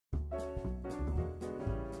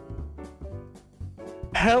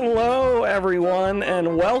Hello, everyone,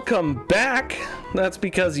 and welcome back. That's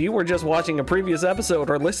because you were just watching a previous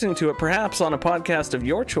episode or listening to it perhaps on a podcast of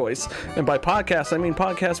your choice. And by podcast, I mean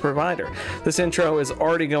podcast provider. This intro is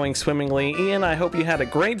already going swimmingly. Ian, I hope you had a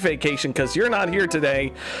great vacation because you're not here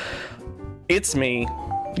today. It's me,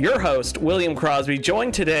 your host, William Crosby,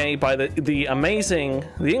 joined today by the amazing,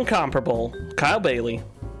 the incomparable Kyle Bailey.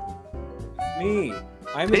 Me.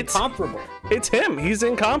 I'm incomparable. It's him. He's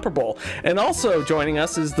incomparable. And also joining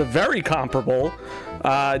us is the very comparable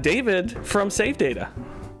David from SaveData.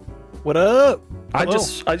 What up? I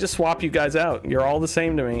just swap you guys out. You're all the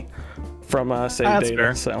same to me from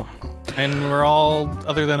SaveData. So. And we're all,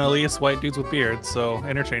 other than Elias, white dudes with beards, so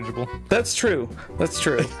interchangeable. That's true. That's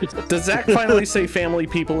true. Does Zach finally say family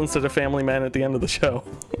people instead of family men at the end of the show?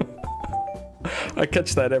 I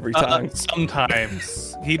catch that every time.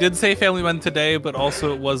 Sometimes. He did say family men today, but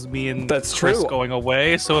also it was me and Chris going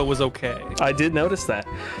away, so it was okay. I did notice that.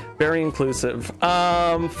 Very inclusive.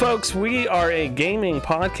 Folks, we are a gaming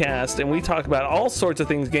podcast, and we talk about all sorts of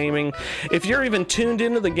things gaming. If you're even tuned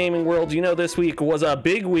into the gaming world, you know this week was a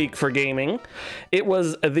big week for gaming. It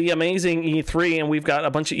was the amazing E3, and we've got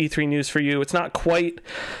a bunch of E3 news for you. It's not quite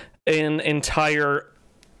an entire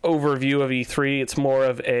overview of E3. It's more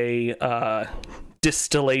of a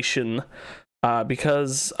distillation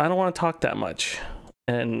because I don't want to talk that much,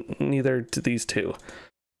 and neither do these two.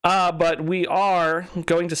 But we are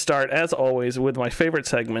going to start, as always, with my favorite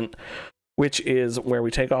segment, which is where we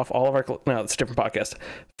take off all of our... No, it's a different podcast.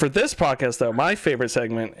 For this podcast, though, my favorite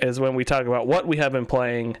segment is when we talk about what we have been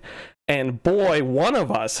playing, and boy, one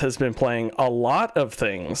of us has been playing a lot of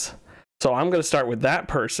things. So I'm going to start with that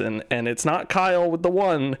person, and it's not Kyle with the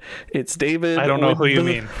one, it's David. I don't know who you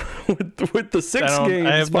mean. With the 6 games.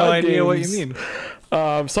 I have no idea what you mean.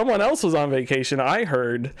 Someone else was on vacation, I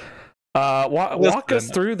heard. Walk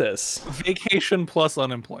us through this. Vacation plus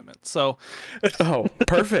unemployment. So, oh,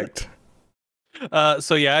 perfect.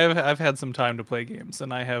 So yeah, I've had some time to play games,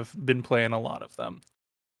 and I have been playing a lot of them.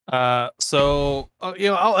 I'll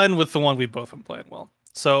end with the one we've both been playing. Well,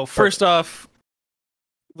 so first off,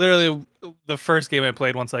 literally the first game I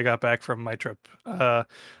played once I got back from my trip, Final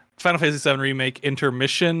Fantasy VII Remake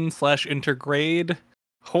Intermission/Intergrade.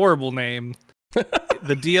 Horrible name.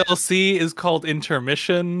 The DLC is called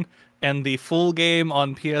Intermission, and the full game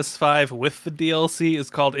on PS5 with the DLC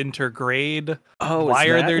is called Intergrade. Oh, why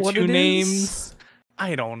are there two names?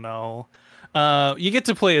 I don't know. You get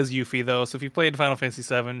to play as Yuffie, though, so if you played Final Fantasy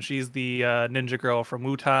VII, she's the ninja girl from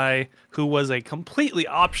Wutai, who was a completely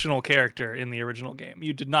optional character in the original game.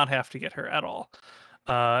 You did not have to get her at all.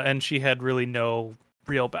 And she had really no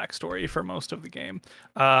real backstory for most of the game.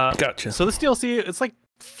 Gotcha. So this DLC, it's like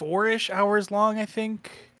 4-ish hours long, I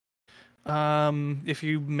think. If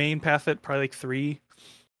you main path it, probably like 3.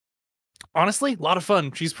 Honestly, a lot of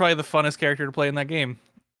fun. She's probably the funnest character to play in that game.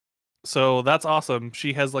 So that's awesome.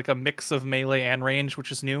 She has like a mix of melee and range,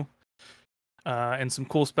 which is new. And some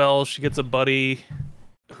cool spells. She gets a buddy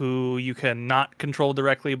who you can not control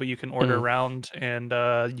directly, but you can order around, and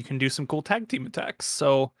you can do some cool tag team attacks.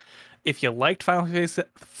 So if you liked Final Fantasy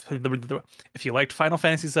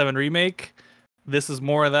VII Remake, this is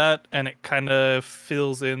more of that, and it kind of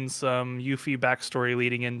fills in some Yuffie backstory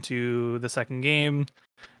leading into the second game.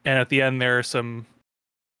 And at the end, there are some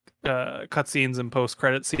cutscenes and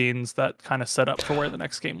post-credit scenes that kind of set up for where the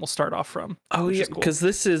next game will start off from. Oh yeah, because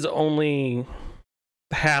this is only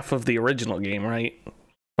half of the original game, right?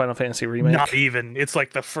 Final Fantasy Remake. Not even. It's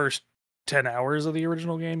like the first 10 hours of the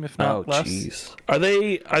original game, if not less. Jeez. Are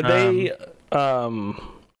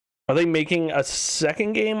they making a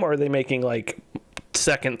second game, or are they making like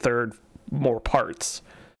second, third, more parts?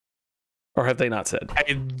 Or have they not said?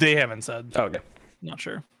 They haven't said. Okay. Not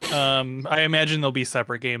sure. I imagine they'll be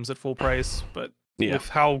separate games at full price, but with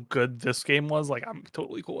how good this game was, like, I'm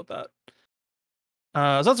totally cool with that.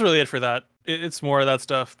 So that's really it for that. It's more of that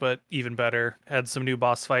stuff, but even better. Had some new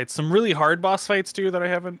boss fights, some really hard boss fights too that I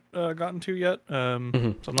haven't gotten to yet. So I'm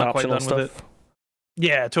not optional quite done stuff. with it.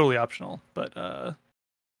 Yeah, totally optional. But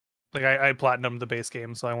like I platinumed the base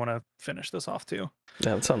game, so I want to finish this off too.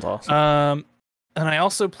 Yeah, that sounds awesome. And I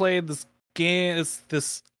also played this game. It's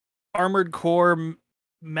this Armored Core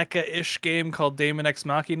mecha-ish game called Daemon X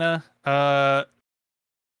Machina.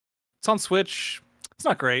 It's on Switch. It's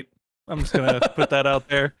not great. I'm just gonna put that out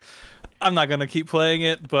there. I'm not gonna keep playing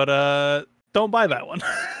it, but don't buy that one.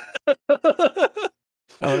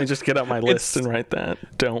 Let me just get out my list and write that.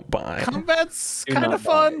 Don't buy. Combat's kind of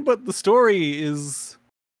fun, but the story is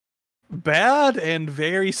bad and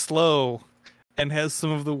very slow. and has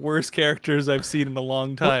some of the worst characters I've seen in a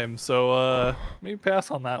long time. So maybe pass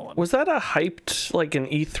on that one. Was that a hyped like an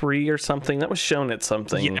E3 or something? That was shown at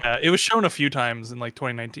something. Yeah, it was shown a few times in like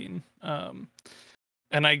 2019.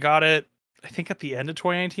 And I got it, I think, at the end of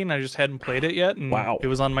 2019. I just hadn't played it yet. And Wow. It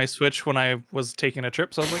was on my Switch when I was taking a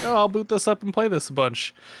trip. So I was like, oh, I'll boot this up and play this a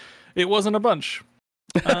bunch. It wasn't a bunch.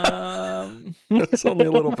 It's only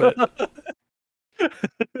a little bit. I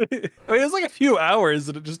mean, it was like a few hours,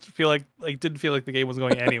 and it just didn't feel like the game was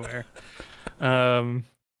going anywhere.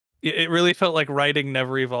 It really felt like writing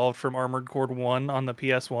never evolved from Armored Core 1 on the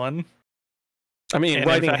PS1. I mean, And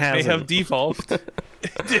writing in fact, hasn't. may have devolved.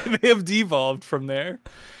 It may have devolved from there.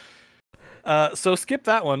 So skip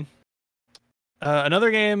that one.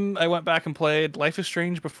 Another game I went back and played, Life is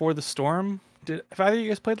Strange Before the Storm. Have either of you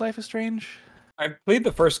guys played Life is Strange? I played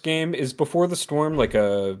the first game. Is Before the Storm like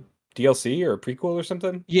a DLC or a prequel or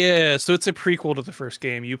something? Yeah, so it's a prequel to the first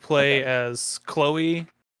game. You play as Chloe.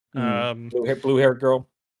 Blue hair girl.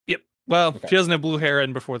 Yep. Well, Okay. she doesn't have blue hair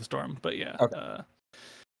in Before the Storm, but yeah. Okay.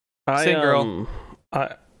 Same girl.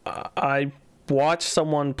 I watched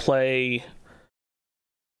someone play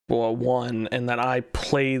one, and then I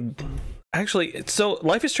played. Actually, so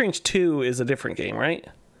Life is Strange 2 is a different game, right?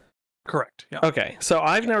 Correct. Yeah. Okay, so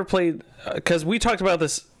I've never played because we talked about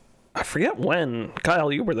this. I forget when,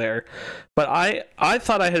 Kyle, you were there, but I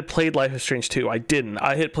thought I had played Life is Strange 2. I didn't.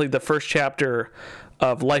 I had played the first chapter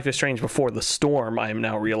of Life is Strange Before the Storm. I am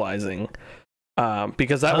now realizing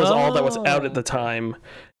because that was all that was out at the time,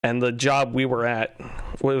 and the job we were at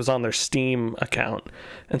was on their Steam account,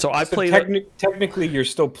 and so I played. Technically, you're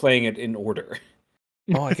still playing it in order.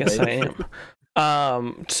 Oh, I guess I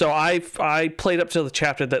am. So I played up to the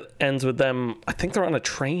chapter that ends with them. I think they're on a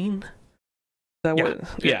train.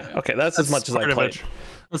 Yeah. Okay, that's as much as I played.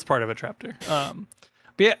 That's part of a chapter. But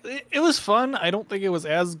yeah, it was fun. I don't think it was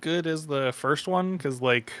as good as the first one because,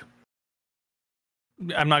 like,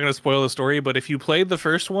 I'm not going to spoil the story, but if you played the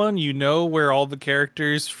first one, you know where all the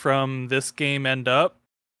characters from this game end up.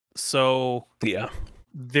 So yeah,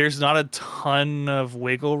 there's not a ton of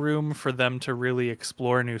wiggle room for them to really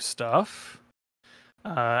explore new stuff.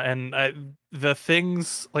 The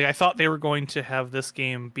things, like, I thought they were going to have this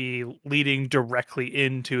game be leading directly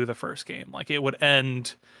into the first game. Like, it would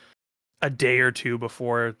end a day or two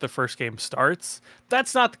before the first game starts.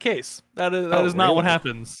 That's not the case. That is not what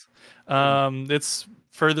happens. It's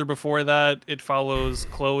further before that. It follows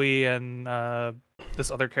Chloe and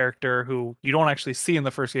this other character who you don't actually see in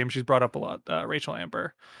the first game. She's brought up a lot, Rachel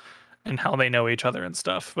Amber, and how they know each other and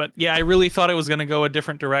stuff. But yeah, I really thought it was going to go a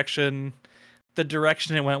different direction. The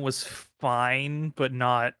direction it went was fine, but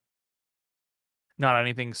not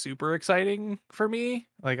anything super exciting for me.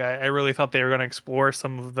 Like, I really thought they were going to explore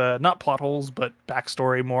some of the, not plot holes, but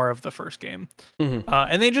backstory more of the first game. Mm-hmm.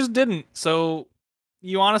 And they just didn't. So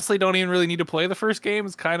you honestly don't even really need to play the first game.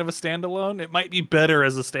 It's kind of a standalone. It might be better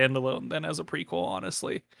as a standalone than as a prequel,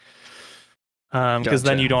 honestly. Because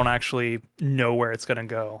then you don't actually know where it's going to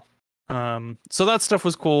go. So that stuff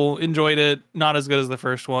was cool. Enjoyed it. Not as good as the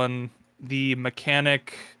first one. The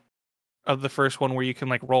mechanic of the first one where you can,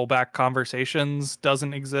 like, roll back conversations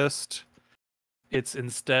doesn't exist. It's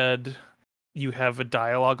instead you have a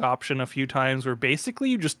dialogue option a few times where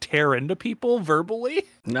basically you just tear into people verbally.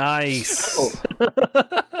 Nice.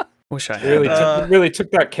 Wish I had really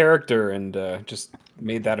took that character and just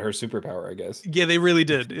made that her superpower, I guess. Yeah, they really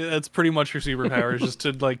did. That's pretty much her superpower, is just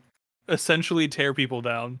to, like, essentially tear people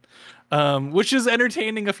down, which is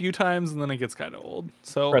entertaining a few times, and then it gets kind of old.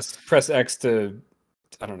 So press X to,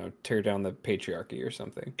 I don't know, tear down the patriarchy or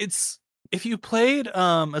something. It's, if you played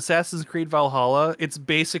Assassin's Creed Valhalla, it's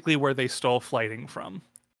basically where they stole fighting from.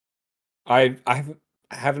 I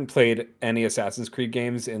haven't played any Assassin's Creed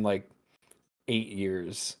games in like 8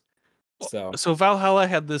 years. So Valhalla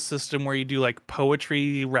had this system where you do, like,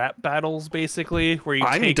 poetry rap battles, basically, where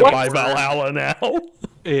you need to buy Valhalla now.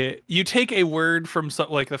 You take a word from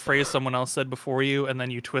like the phrase someone else said before you, and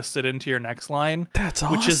then you twist it into your next line. That's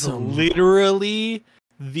awesome. Which is literally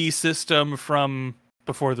the system from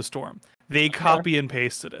Before the Storm. They copy and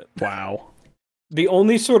pasted it. Wow. The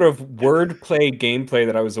only sort of wordplay gameplay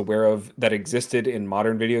that I was aware of that existed in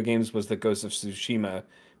modern video games was the Ghost of Tsushima,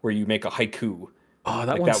 where you make a haiku. Oh,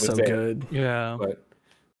 that one's so good. Yeah. But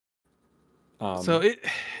so it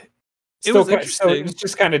was interesting. So it was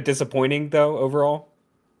just kind of disappointing, though, overall.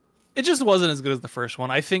 It just wasn't as good as the first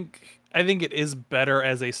one. I think it is better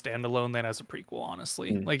as a standalone than as a prequel,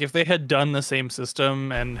 honestly. Like, if they had done the same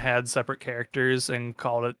system and had separate characters and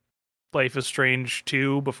called it Life is Strange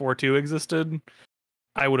 2 before 2 existed,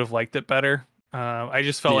 I would have liked it better. I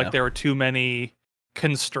just felt like there were too many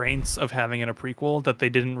constraints of having in a prequel that they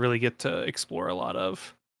didn't really get to explore a lot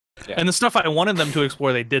of. Yeah. And the stuff I wanted them to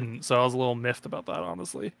explore, they didn't. So I was a little miffed about that,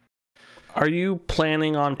 honestly. Are you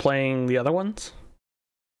planning on playing the other ones?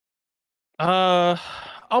 I'll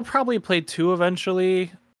probably play 2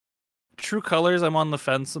 eventually. True Colors, I'm on the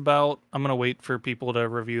fence about. I'm gonna wait for people to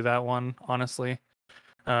review that one, honestly.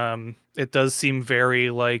 It does seem very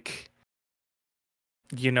like,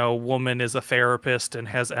 woman is a therapist and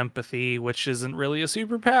has empathy, which isn't really a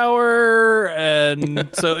superpower, and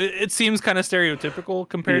so it seems kind of stereotypical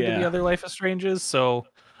compared to the other Life is Stranges. So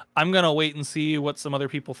I'm gonna wait and see what some other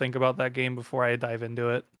people think about that game before I dive into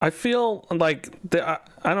it. I feel like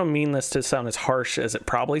I don't mean this to sound as harsh as it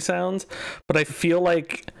probably sounds, but I feel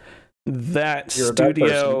like that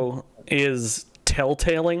studio is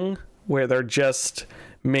telltaling, where they're just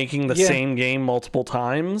making the same game multiple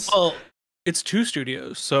times. Well, it's 2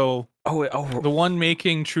 studios, so the one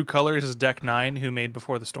making True Colors is Deck 9, who made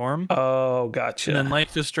Before the Storm. Oh, gotcha. And then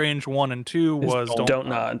Life is Strange 1 and 2 was Don't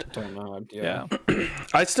Nod. Don't Nod. Yeah.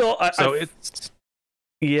 I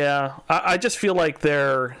just feel like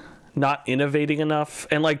they're not innovating enough.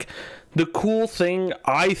 And like the cool thing,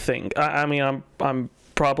 I think, I'm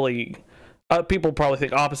probably people probably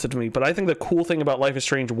think opposite to me, but I think the cool thing about Life is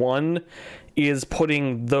Strange 1 is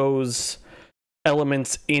putting those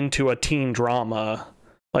elements into a teen drama,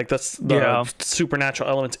 like the supernatural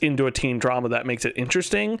elements into a teen drama that makes it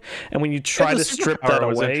interesting. And when you try to strip that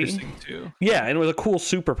away, too. Yeah, and it was a cool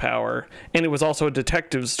superpower, and it was also a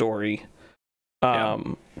detective story.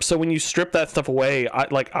 So when you strip that stuff away,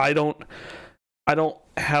 I don't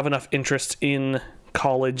have enough interest in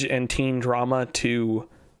college and teen drama to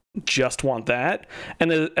just want that.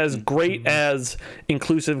 And as great as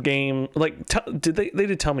inclusive game, like they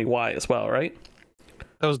did Tell Me Why as well, right?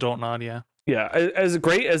 That was Don't Nod. Yeah, as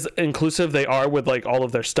great as inclusive they are with like all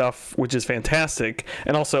of their stuff, which is fantastic,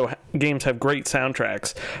 and also games have great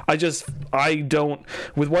soundtracks. I don't,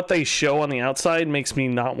 with what they show on the outside, makes me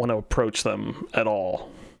not want to approach them at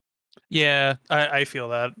all. Yeah, I feel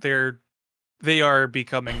that they are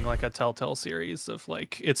becoming like a telltale series of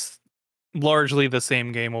like, it's largely the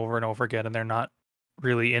same game over and over again, and they're not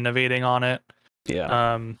really innovating on it.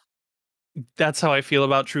 Yeah. That's how I feel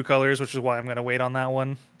about True Colors, which is why I'm going to wait on that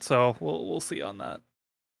one. So we'll see on that.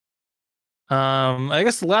 I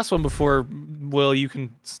guess the last one before Will, you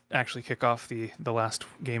can actually kick off the last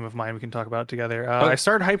game of mine we can talk about together. I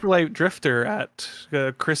started Hyper Light Drifter at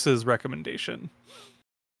Chris's recommendation.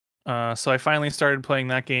 So I finally started playing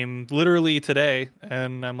that game literally today,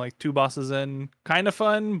 and I'm like 2 bosses in. Kind of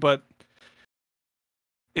fun, but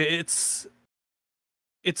it's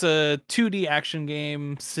a 2D action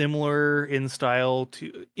game, similar in style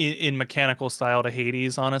in mechanical style to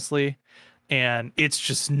Hades, honestly. And it's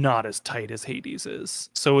just not as tight as Hades is.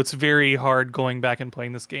 So it's very hard going back and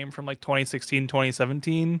playing this game from like 2016,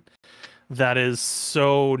 2017. That is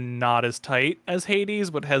so not as tight as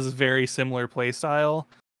Hades, but has very similar play style.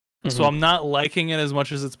 Mm-hmm. So I'm not liking it as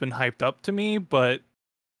much as it's been hyped up to me, but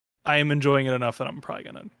I am enjoying it enough that I'm probably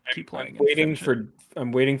gonna keep playing.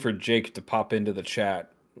 I'm waiting for Jake to pop into the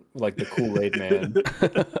chat like the Kool-Aid man.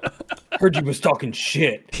 Heard you was talking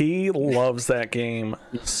shit. He loves that game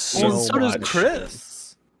so much. Does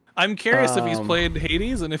Chris. I'm curious if he's played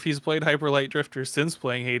Hades and if he's played Hyper Light Drifter since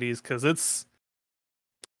playing Hades, because it's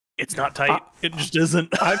not tight. It just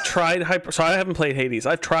isn't. I've tried so I haven't played Hades.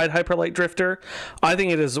 I've tried Hyper Light Drifter. I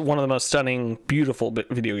think it is one of the most stunning, beautiful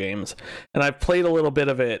video games, and I've played a little bit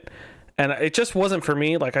of it, and it just wasn't for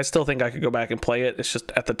me. Like, I still think I could go back and play it. It's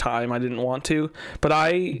just at the time I didn't want to. But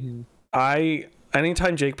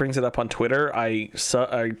anytime Jake brings it up on Twitter, I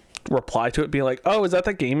reply to it being like, "Oh, is that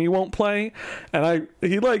the game you won't play?" And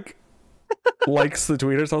he like likes the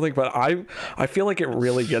tweet or something, but I feel like it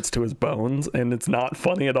really gets to his bones, and it's not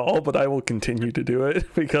funny at all. But I will continue to do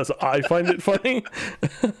it because I find it funny.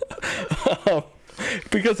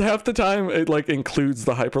 Because half the time it like includes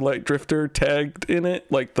the Hyper Light Drifter tagged in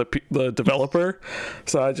it, like the developer.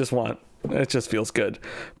 So it just feels good.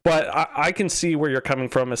 But I can see where you're coming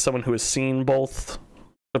from as someone who has seen both.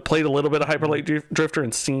 I've played a little bit of Hyper Light Drifter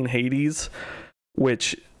and seen Hades,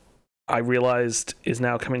 which I realized is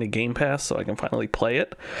now coming to Game Pass, so I can finally play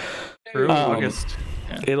it. August.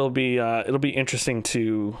 Yeah. It'll be interesting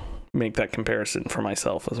to make that comparison for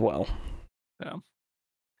myself as well. Yeah.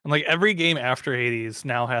 And like every game after Hades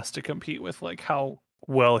now has to compete with like how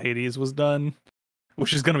well Hades was done,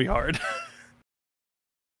 which is going to be hard.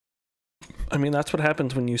 I mean, that's what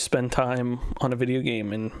happens when you spend time on a video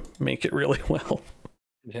game and make it really well.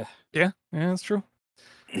 Yeah, that's true.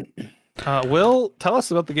 Will, tell us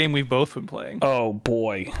about the game we've both been playing. Oh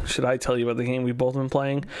boy, should I tell you about the game we've both been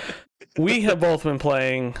playing? we have both been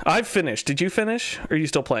playing. I've finished. Did you finish? Or are you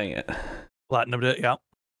still playing it? Platinumed it, yeah.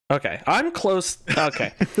 Okay, I'm close.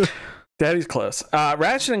 Okay. Daddy's close.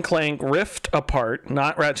 Ratchet and Clank Rift Apart,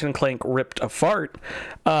 not Ratchet and Clank Ripped Apart,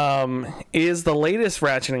 is the latest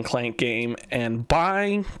Ratchet and Clank game, and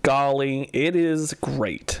by golly, it is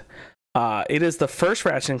great. It is the first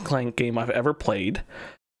Ratchet and Clank game I've ever played.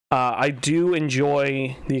 I do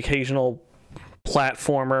enjoy the occasional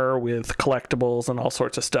platformer with collectibles and all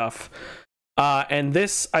sorts of stuff. And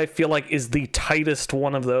this, I feel like, is the tightest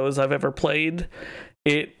one of those I've ever played.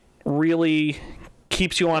 It really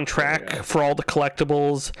keeps you on track for all the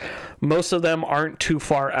collectibles. Most of them aren't too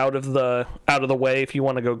far out of the way if you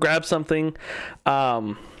want to go grab something.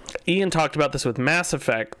 Ian talked about this with Mass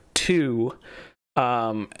Effect 2,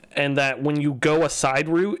 and that when you go a side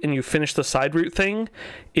route and you finish the side route thing,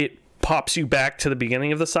 it pops you back to the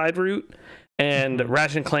beginning of the side route. And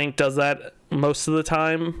Ratchet and Clank does that most of the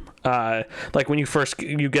time. Like when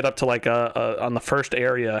you get up to like on the first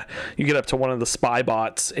area, you get up to one of the spy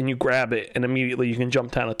bots and you grab it, and immediately you can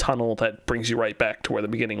jump down a tunnel that brings you right back to where the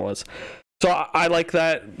beginning was. So I like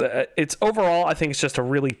that. It's overall, I think it's just a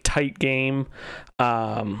really tight game.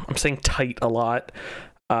 I'm saying tight a lot.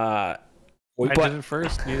 I did it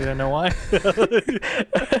first. You didn't know why?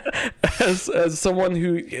 as someone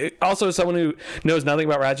who knows nothing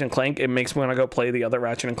about Ratchet and Clank, it makes me want to go play the other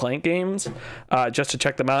Ratchet and Clank games just to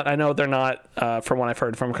check them out. I know they're not, from what I've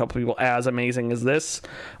heard from a couple people, as amazing as this.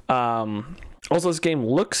 Also, this game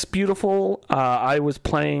looks beautiful. I was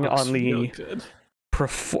playing on the... Really good.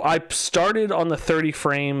 I started on the 30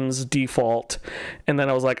 frames default, and then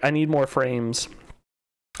I was like, I need more frames.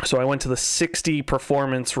 So I went to the 60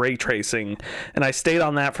 performance ray tracing, and I stayed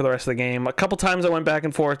on that for the rest of the game. A couple times I went back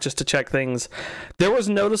and forth just to check things. There was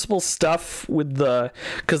noticeable stuff with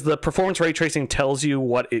because the performance ray tracing tells you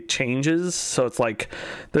what it changes. So it's like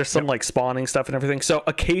there's some like spawning stuff and everything. So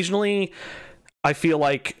occasionally I feel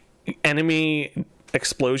like enemy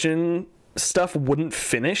explosion stuff wouldn't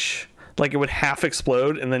finish. Like it would half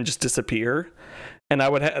explode and then just disappear. And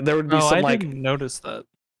there would be I didn't notice that.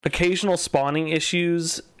 Occasional spawning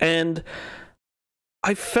issues, and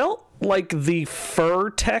I felt like the fur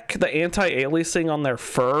tech, the anti-aliasing on their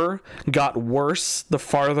fur, got worse the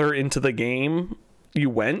farther into the game you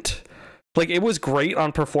went. Like, it was great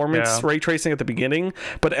on performance ray tracing at the beginning,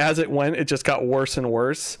 but as it went, it just got worse and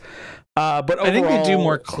worse. But overall, I think they do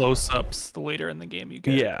more close-ups the later in the game you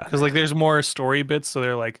get. Yeah. Because, like, there's more story bits, so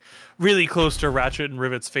they're, like, really close to Ratchet and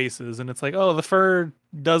Rivet's faces, and it's like, oh, the fur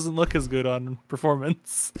doesn't look as good on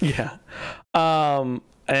performance. Yeah. And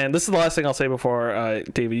this is the last thing I'll say before,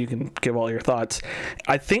 David, you can give all your thoughts.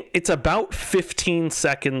 I think it's about 15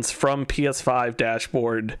 seconds from PS5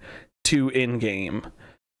 dashboard to in-game.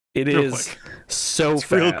 It is so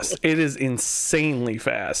fast. It is insanely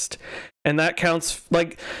fast. And that counts,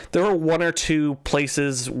 like, there are one or two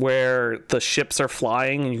places where the ships are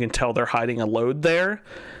flying and you can tell they're hiding a load there.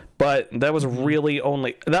 But that was really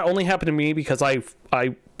that only happened to me because I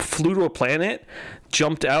flew to a planet,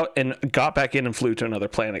 jumped out, and got back in and flew to another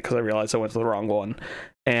planet because I realized I went to the wrong one.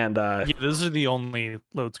 And yeah, those are the only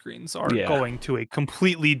load screens going to a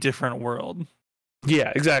completely different world.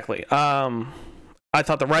 Yeah, exactly. I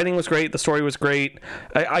thought the writing was great. The story was great.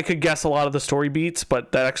 I could guess a lot of the story beats,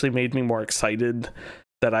 but that actually made me more excited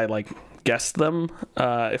that I like guessed them.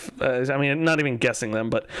 I mean, not even guessing them,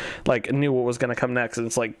 but like knew what was going to come next. And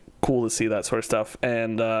it's like cool to see that sort of stuff.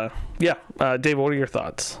 And Dave, what are your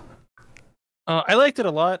thoughts? I liked it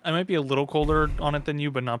a lot. I might be a little colder on it than you,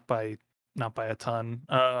 but not by a ton.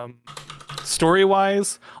 Story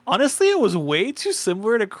wise, honestly, it was way too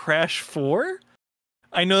similar to Crash 4.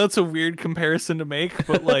 I know that's a weird comparison to make,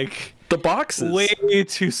 but like the boxes way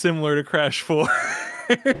too similar to Crash 4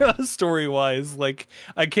 story wise. Like,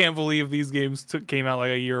 I can't believe these games came out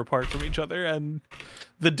like a year apart from each other, and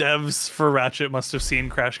the devs for Ratchet must have seen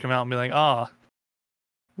Crash come out and be like,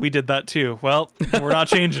 we did that too. Well, we're not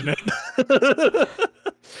changing it.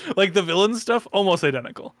 Like the villain stuff, almost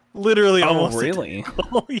identical. Literally almost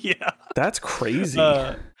identical. Yeah. That's crazy.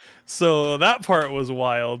 So that part was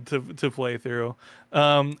wild to play through.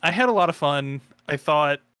 I had a lot of fun. I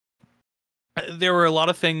thought there were a lot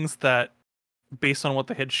of things that, based on what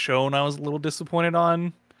they had shown, I was a little disappointed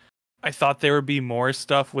on. I thought there would be more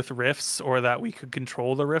stuff with rifts, or that we could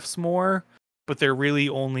control the rifts more, but they're really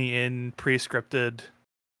only in pre-scripted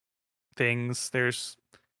things.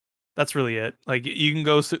 That's really it. Like, you can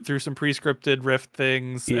go through some pre-scripted rift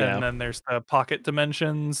things, and then there's the pocket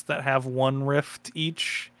dimensions that have one rift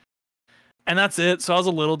each. And that's it. So I was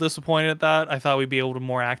a little disappointed at that. I thought we'd be able to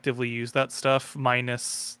more actively use that stuff,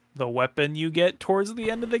 minus the weapon you get towards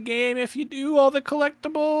the end of the game if you do all the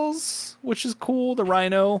collectibles, which is cool. The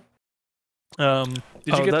Rhino. Did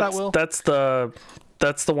you get that, Will? That's the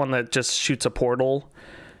one that just shoots a portal.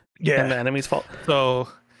 Yeah. And the enemies fall. So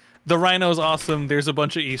the Rhino is awesome. There's a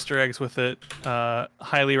bunch of Easter eggs with it.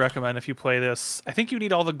 Highly recommend if you play this. I think you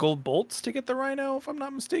need all the gold bolts to get the Rhino, if I'm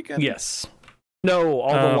not mistaken. Yes. No,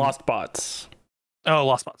 all the lost bots. Oh,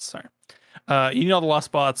 lost bots. Sorry. You need all the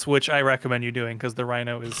lost bots, which I recommend you doing because the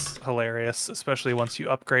Rhino is hilarious, especially once you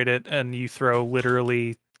upgrade it and you throw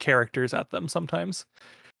literally characters at them sometimes.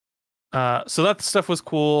 So that stuff was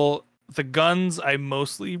cool. The guns I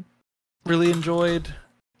mostly really enjoyed.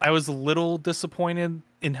 I was a little disappointed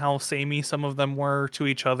in how samey some of them were to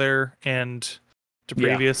each other and to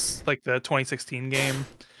previous, like the 2016 game.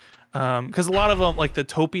 Because a lot of them, like the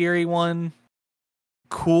topiary one,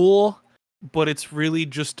 cool, but it's really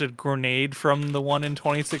just a grenade from the one in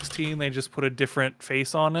 2016. They just put a different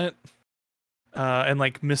face on it. And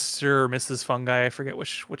like Mr. or Mrs. Fungi, I forget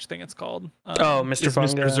which thing it's called. Mr.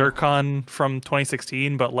 Fungi. Mr. Zircon from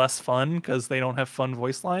 2016, but less fun because they don't have fun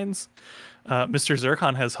voice lines. Mr.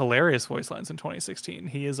 Zircon has hilarious voice lines in 2016.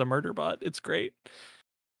 He is a murder bot. It's great.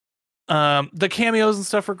 The cameos and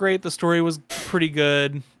stuff were great. The story was pretty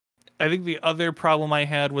good. I think the other problem I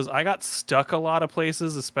had was I got stuck a lot of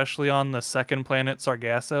places, especially on the second planet,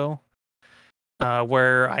 Sargasso,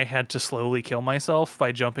 where I had to slowly kill myself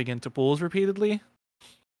by jumping into pools repeatedly.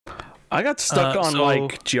 I got stuck on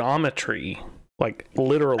like geometry, like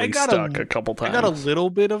literally stuck a couple times. I got a little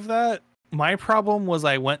bit of that. My problem was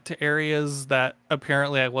I went to areas that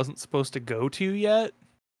apparently I wasn't supposed to go to yet.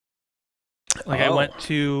 Like I went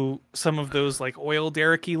to some of those like oil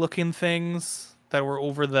derricky looking things that were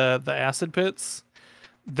over the acid pits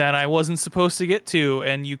that I wasn't supposed to get to,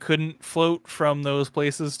 and you couldn't float from those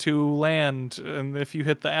places to land. And if you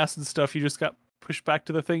hit the acid stuff, you just got pushed back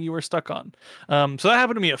to the thing you were stuck on. So that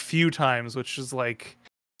happened to me a few times, which is like,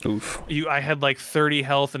 oof. I had like 30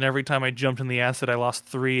 health, and every time I jumped in the acid, I lost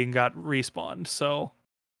 3 and got respawned. So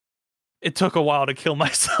it took a while to kill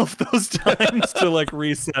myself those times to like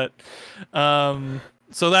reset.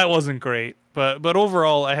 So that wasn't great, but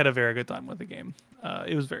overall, I had a very good time with the game.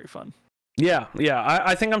 It was very fun. Yeah.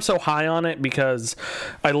 I think I'm so high on it because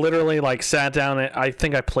I literally like sat down and I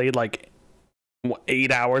think I played like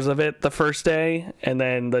 8 hours of it the first day, and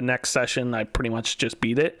then the next session I pretty much just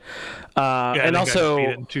beat it. And also I beat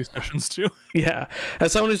it in 2 sessions too. Yeah,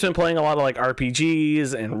 as someone who's been playing a lot of like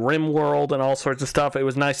RPGs and RimWorld and all sorts of stuff, it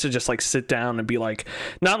was nice to just like sit down and be like,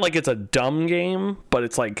 not like it's a dumb game, but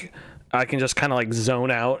it's like I can just kind of like zone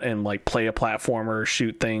out and like play a platformer,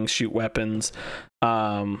 shoot things, shoot weapons.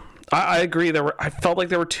 I agree. I felt like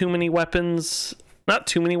there were too many weapons. Not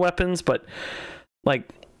too many weapons, but like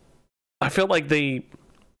I felt like there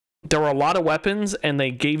were a lot of weapons, and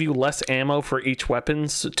they gave you less ammo for each weapon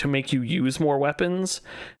to make you use more weapons,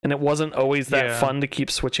 and it wasn't always that fun to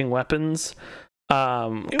keep switching weapons.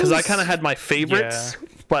 Because I kind of had my favorites,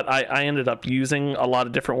 but I ended up using a lot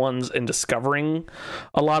of different ones and discovering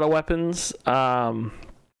a lot of weapons.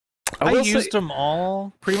 I used them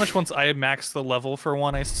all pretty much once I had maxed the level for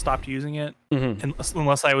one. I stopped using it,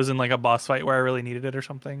 unless I was in like a boss fight where I really needed it or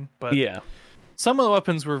something. But yeah, some of the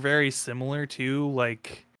weapons were very similar too.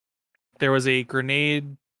 Like there was a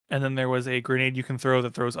grenade, and then there was a grenade you can throw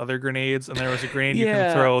that throws other grenades, and there was a grenade you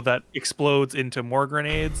can throw that explodes into more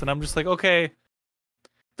grenades. And I'm just like, okay,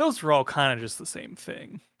 those were all kind of just the same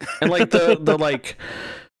thing. And like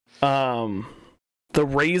the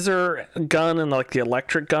razor gun and like the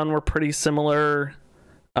electric gun were pretty similar.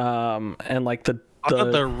 And like I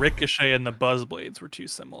thought the ricochet and the buzz blades were too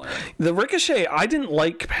similar. The ricochet, I didn't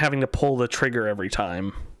like having to pull the trigger every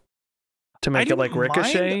time to make it like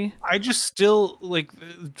ricochet. Mind. I just still like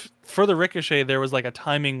for the ricochet, there was like a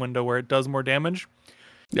timing window where it does more damage.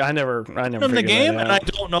 Yeah, I never in the game, and I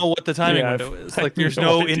don't know what the timing window is. Like, there's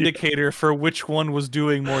no indicator for which one was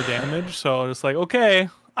doing more damage. So it's like, okay,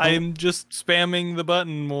 I'm just spamming the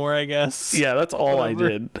button more, I guess. Yeah, that's all I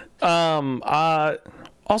did. Also,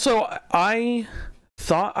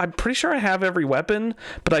 I'm pretty sure I have every weapon,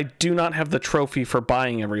 but I do not have the trophy for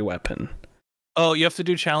buying every weapon. Oh, you have to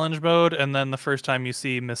do challenge mode, and then the first time you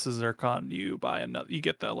see Mrs. Zircon, you buy another. You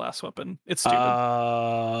get the last weapon. It's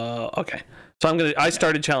stupid. Okay. So I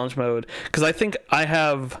started challenge mode because I think I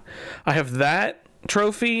have that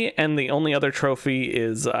trophy, and the only other trophy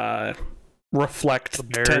is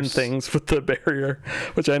reflect 10 things with the barrier,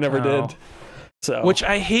 which I never did. So which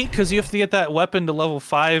I hate because you have to get that weapon to level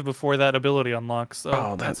 5 before that ability unlocks.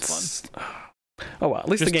 So that's fun. Oh well, at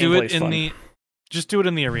least the gameplay's fun. Just do it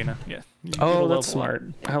in the arena. Yeah. Oh, that's smart.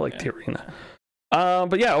 I like the arena.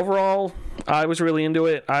 But yeah, overall, I was really into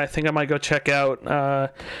it. I think I might go check out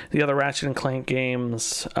the other Ratchet and Clank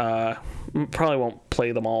games. Probably won't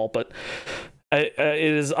play them all, but it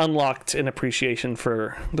is unlocked an appreciation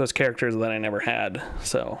for those characters that I never had.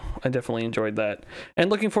 So I definitely enjoyed that, and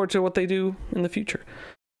looking forward to what they do in the future.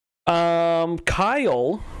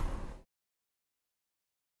 Kyle,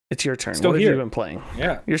 it's your turn. Still what here. have you been playing?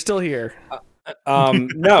 Yeah, you're still here.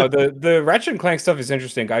 No, the Ratchet and Clank stuff is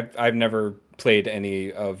interesting. I've never played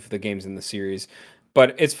any of the games in the series,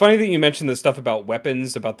 but it's funny that you mentioned the stuff about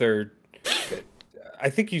weapons, about their. I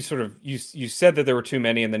think you sort of you said that there were too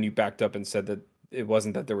many, and then you backed up and said that it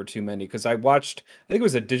wasn't that there were too many, because I watched, I think it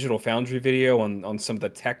was a Digital Foundry video on some of the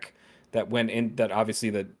tech that went in, that obviously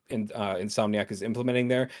that Insomniac is implementing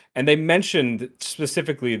there, and they mentioned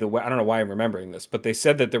specifically I don't know why I'm remembering this, but they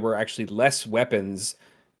said that there were actually less weapons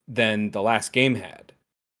than the last game had,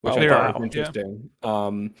 which I thought was interesting.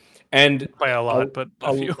 Yeah. And by a lot, but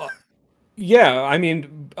a few. Yeah, I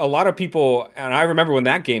mean, a lot of people, and I remember when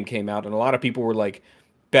that game came out, and a lot of people were like,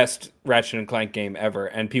 best Ratchet and Clank game ever,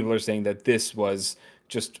 and people are saying that this was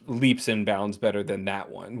just leaps and bounds better than that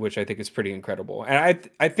one, which I think is pretty incredible. And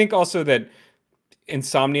I think also that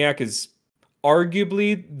Insomniac is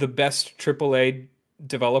arguably the best AAA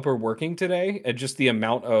developer working today, and just the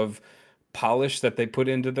amount of polish that they put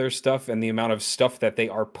into their stuff and the amount of stuff that they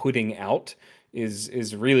are putting out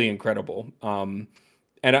is really incredible.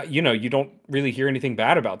 And you know, you don't really hear anything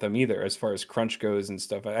bad about them either, as far as crunch goes and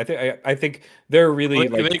stuff. I think they're really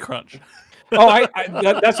like they crunch. Oh,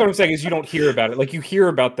 that's what I'm saying, is you don't hear about it. Like, you hear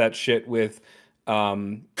about that shit with,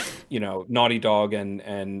 you know, Naughty Dog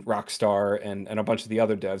and Rockstar and a bunch of the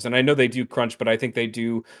other devs. And I know they do crunch, but I think they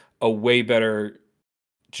do a way better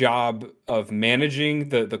job of managing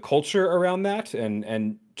the culture around that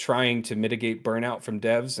and trying to mitigate burnout from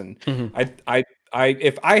devs. And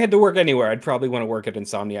if I had to work anywhere, I'd probably want to work at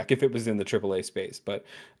Insomniac if it was in the AAA space. But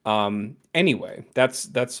anyway,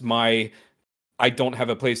 that's my, I don't have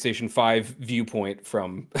a PlayStation 5 viewpoint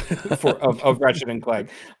of Ratchet and Clank.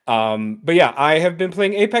 But yeah, I have been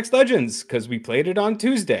playing Apex Legends because we played it on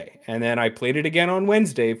Tuesday, and then I played it again on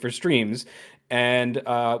Wednesday for streams. And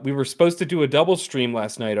we were supposed to do a double stream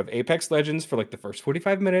last night of Apex Legends for like the first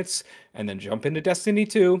 45 minutes and then jump into Destiny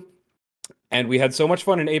 2. And we had so much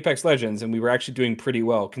fun in Apex Legends, and we were actually doing pretty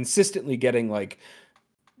well, consistently getting like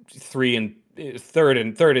third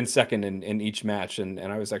and second in each match. And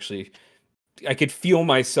I was actually, I could feel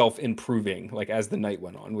myself improving like as the night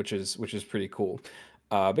went on, which is pretty cool.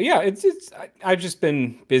 But yeah, I've just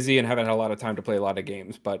been busy and haven't had a lot of time to play a lot of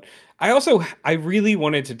games. But I really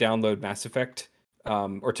wanted to download Mass Effect,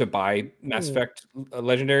 or to buy Mass Effect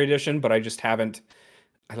Legendary Edition, but I just haven't.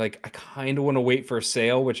 I kind of want to wait for a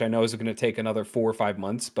sale, which I know is going to take another 4 or 5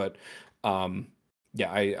 months. But yeah,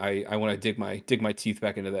 I want to dig my teeth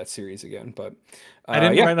back into that series again. But I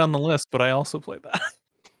didn't write on the list, but I also played that.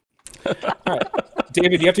 All right,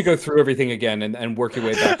 David, you have to go through everything again and work your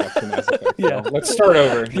way back up to Mass Effect. Yeah, so let's start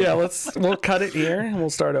over. Yeah, we'll cut it here and we'll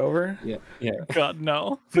start over. Yeah. God,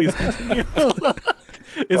 no! Please continue.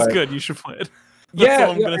 It's good. You should play it. That's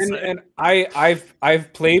all I'm gonna say. And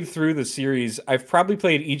I've played through the series. I've probably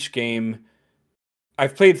played each game.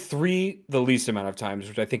 I've played 3 the least amount of times,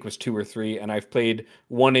 which I think was 2 or 3, and I've played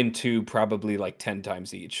 1 and 2 probably like 10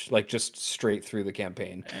 times each, like just straight through the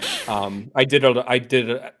campaign. I did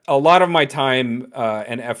a lot of my time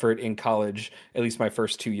and effort in college, at least my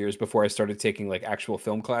first 2 years before I started taking like actual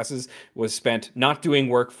film classes, was spent not doing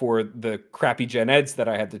work for the crappy gen eds that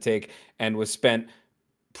I had to take, and was spent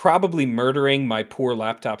probably murdering my poor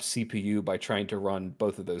laptop CPU by trying to run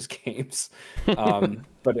both of those games.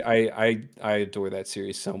 But I adore that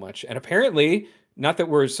series so much. And apparently, not that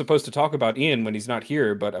we're supposed to talk about Ian when he's not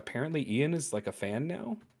here, but apparently Ian is like a fan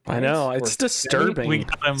now. Right? I know, it's disturbing. We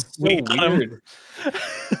got him. So weird.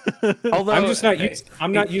 Although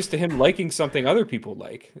I'm not used to him liking something other people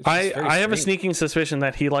like. I have a sneaking suspicion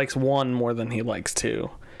that he likes 1 more than he likes 2.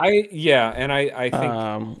 I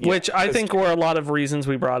think which I think were a lot of reasons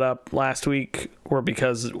we brought up last week were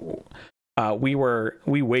because we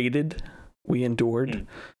waited, we endured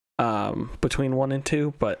between 1 and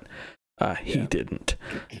 2, but he didn't.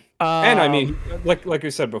 And I mean, like I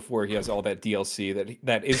said before, he has all that DLC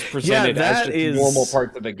that is presented as just normal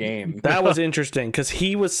parts of the game. That was interesting because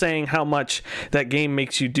he was saying how much that game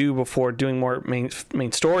makes you do before doing more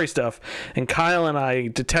main story stuff. And Kyle and I,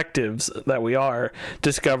 detectives that we are,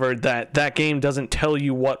 discovered that game doesn't tell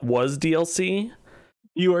you what was DLC.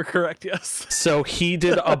 You are correct, yes. So he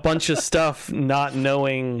did a bunch of stuff not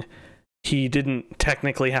knowing he didn't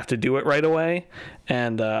technically have to do it right away,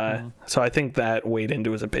 and so I think that weighed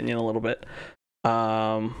into his opinion a little bit.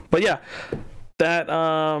 But yeah, that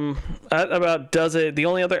about does it. The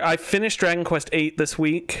only other, I finished Dragon Quest VIII this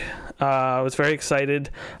week. I was very excited.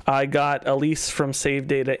 I got Elise from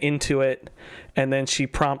SaveData into it, and then she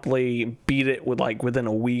promptly beat it within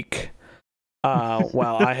a week.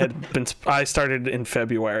 While I started in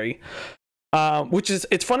February.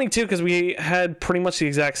 It's funny too, because we had pretty much the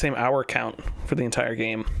exact same hour count for the entire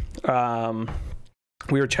game.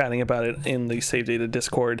 We were chatting about it in the SaveData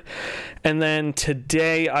Discord. And then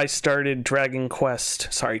today I started Dragon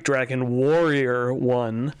Warrior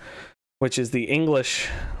 1, which is the English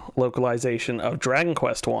localization of Dragon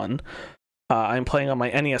Quest 1. I'm playing on my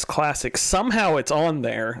NES Classic. Somehow it's on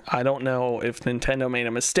there. I don't know if Nintendo made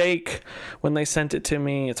a mistake when they sent it to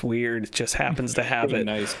me. It's weird. It just happens to have it.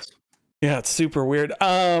 Nice. Yeah, it's super weird.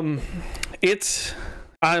 I'm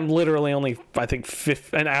literally only, I think,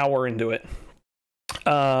 an hour into it.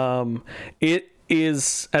 It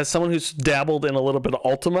is, as someone who's dabbled in a little bit of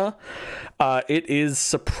Ultima, it is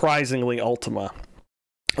surprisingly Ultima.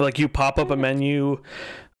 Like, you pop up a menu,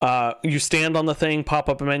 you stand on the thing, pop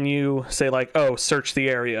up a menu, say like, oh, search the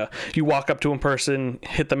area. You walk up to a person,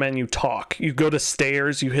 hit the menu, talk. You go to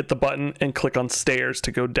stairs, you hit the button and click on stairs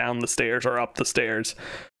to go down the stairs or up the stairs.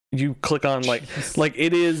 You click on like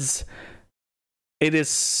it is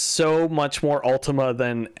so much more Ultima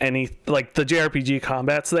than any, like, the JRPG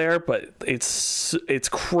combat's there, but it's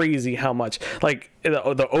crazy how much, like,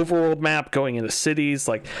 the overworld map going into cities.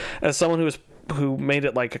 Like, as someone who made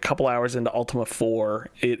it like a couple hours into Ultima 4,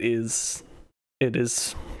 it is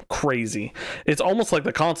crazy. It's almost like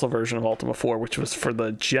the console version of Ultima 4, which was for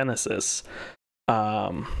the Genesis.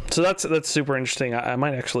 So that's super interesting. I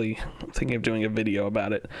might actually thinking of doing a video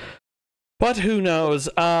about it, but who knows?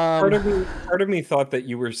 Part of me thought that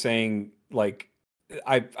you were saying, like,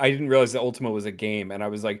 I didn't realize that Ultima was a game, and I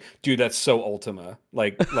was like, dude, that's so Ultima,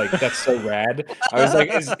 like that's so rad. I was like,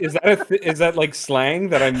 is that like slang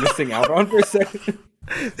that I'm missing out on for a second?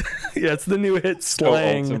 Yeah, it's the new hit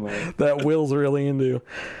slang that Will's really into.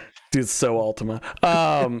 Dude, so Ultima.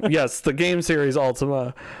 Yes, the game series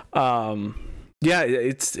Ultima. Yeah,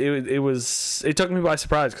 it took me by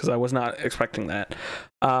surprise because I was not expecting that.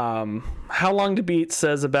 How long to beat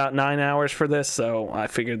says about 9 hours for this, so I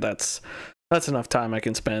figured that's enough time I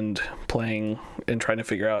can spend playing and trying to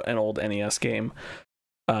figure out an old NES game.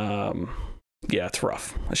 Yeah, it's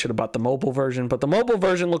rough. I should have bought the mobile version, but the mobile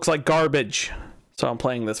version looks like garbage, so I'm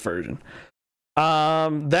playing this version.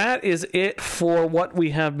 That is it for what we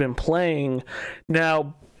have been playing.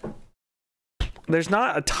 Now, there's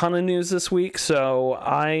not a ton of news this week, so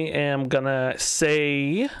I am gonna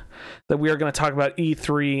say that we are going to talk about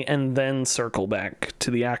E3 and then circle back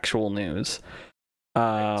to the actual news.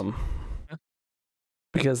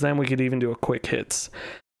 Because then we could even do a quick hits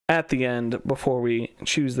at the end before we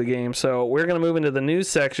choose the game. So we're going to move into the news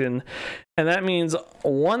section, and that means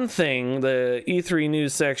one thing: the E3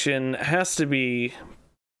 news section has to be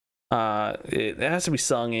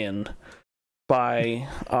sung in by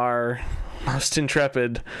our most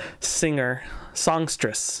intrepid singer,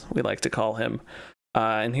 songstress, we like to call him.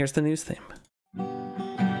 And here's the news theme.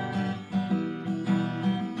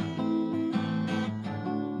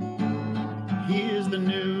 Here's the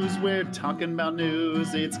news. We're talking about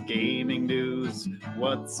news. It's gaming news.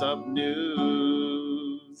 What's up,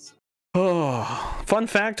 news? Oh, fun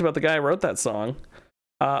fact about the guy who wrote that song.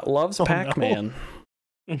 Loves Pac-Man.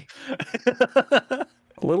 No. A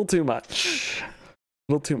little too much. A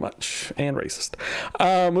little too much. And racist.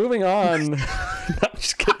 Moving on. No, I'm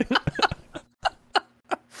just kidding.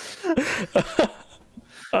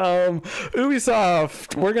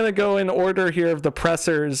 Ubisoft, we're gonna go in order here of the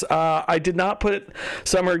pressers. I did not put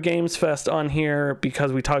Summer Games Fest on here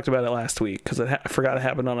because we talked about it last week, because I forgot it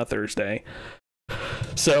happened on a Thursday,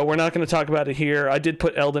 so we're not going to talk about it here. I did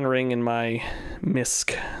put Elden Ring in my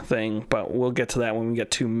MISC thing, but we'll get to that when we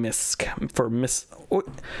get to MISC for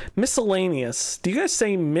miscellaneous. Do you guys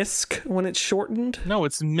say MISC when it's shortened? No,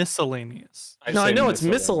 it's miscellaneous. I know it's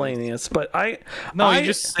miscellaneous, but you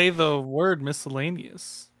just say the word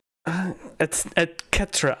miscellaneous. It's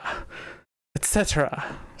etc.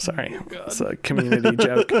 Sorry, it's a community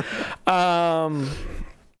joke.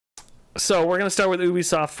 So we're going to start with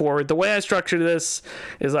Ubisoft Forward. The way I structured this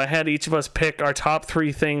is I had each of us pick our top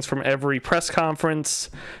 3 things from every press conference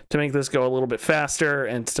to make this go a little bit faster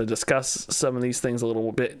and to discuss some of these things a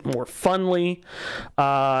little bit more funly.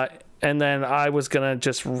 And then I was going to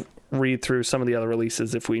just read through some of the other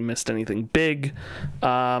releases if we missed anything big.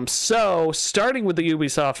 So starting with the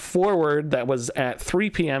Ubisoft Forward, that was at 3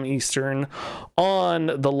 p.m. Eastern on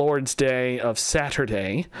the Lord's Day of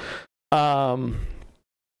Saturday.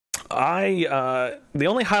 The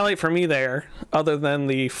only highlight for me there, other than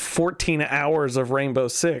the 14 hours of Rainbow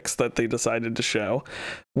Six that they decided to show,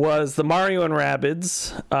 was the Mario and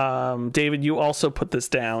Rabbids. David, you also put this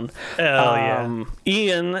down. Hell yeah.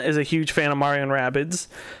 Ian is a huge fan of Mario and Rabbids.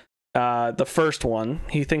 The first one,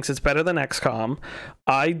 he thinks it's better than XCOM.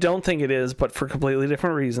 I don't think it is, but for completely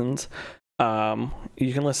different reasons.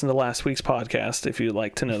 You can listen to last week's podcast if you'd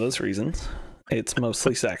like to know those reasons. It's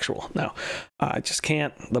mostly sexual. No, I just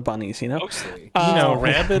can't. The bunnies, you know. Mostly.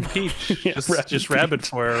 Rabid Peach. Yeah, just rabid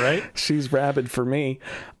for her, right? She's rabid for me.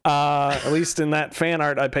 At least in that fan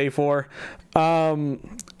art I pay for. I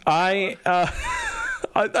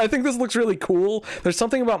think this looks really cool. There's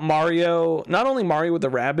something about Mario, not only Mario with the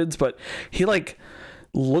Rabbids, but he like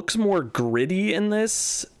looks more gritty in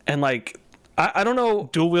this, and like I don't know,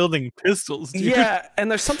 Dual wielding pistols. Dude. yeah. And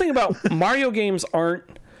there's something about Mario games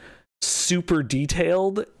aren't super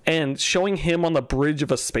detailed, and showing him on the bridge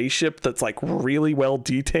of a spaceship that's like really well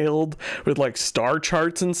detailed with like star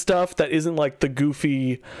charts and stuff that isn't like the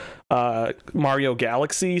goofy Mario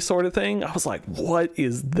Galaxy sort of thing. I was like, what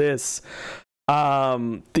is this?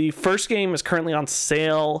 The first game is currently on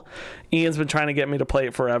sale. Ian's been trying to get me to play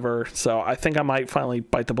it forever, so I think I might finally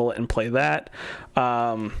bite the bullet and play that.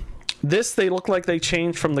 They look like they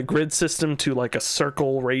changed from the grid system to like a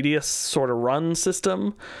circle radius sort of run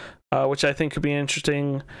system, which I think could be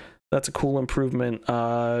interesting. That's a cool improvement.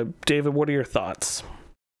 David, what are your thoughts?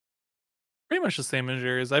 Pretty much the same as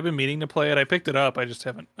yours. I've been meaning to play it. I picked it up. I just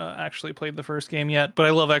haven't actually played the first game yet. But I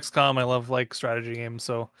love XCOM. I love like strategy games,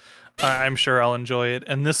 so I'm sure I'll enjoy it.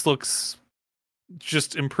 And this looks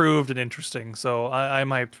just improved and interesting, so I'm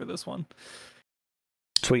hyped for this one.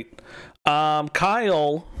 Sweet.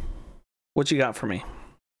 Kyle, what you got for me?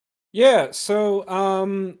 Yeah, so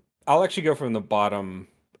I'll actually go from the bottom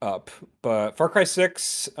up. But Far Cry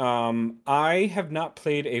 6, I have not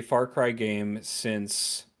played a Far Cry game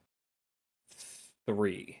since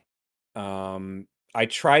 3. I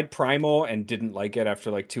tried Primal and didn't like it after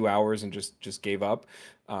like 2 hours and just gave up.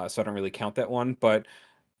 So I don't really count that one. But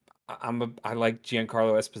I like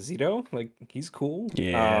Giancarlo Esposito. Like, he's cool.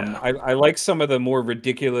 Yeah. I like some of the more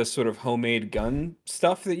ridiculous sort of homemade gun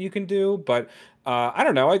stuff that you can do, but I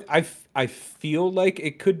don't know. I feel like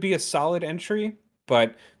it could be a solid entry,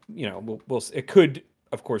 but you know, it could,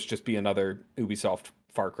 of course, just be another Ubisoft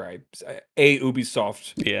Far Cry, a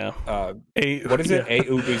Ubisoft. Yeah. What is it? A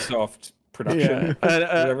Ubisoft production.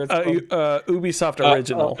 Ubisoft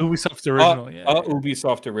original. Ubisoft original.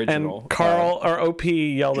 Ubisoft original. And Carl, our OP,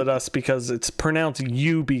 yelled at us because it's pronounced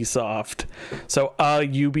Ubisoft. So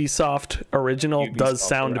Ubisoft original does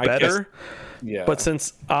sound better. Yeah. But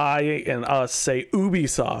since I and us say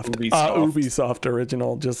Ubisoft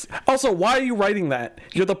original, just also, why are you writing that?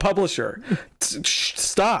 You're the publisher.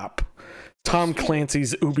 Stop. Tom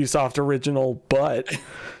Clancy's Ubisoft original, but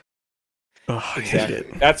exactly.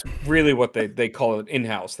 That's really what they call it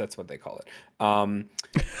in-house. That's what they call it.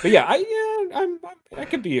 But yeah, I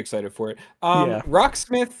could be excited for it.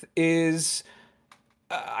 Rocksmith is.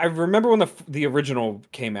 I remember when the original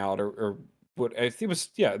came out, or what I think it was.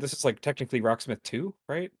 Yeah, this is like technically Rocksmith 2,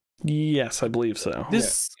 right? Yes, I believe so.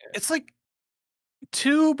 It's like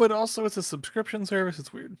 2, but also it's a subscription service.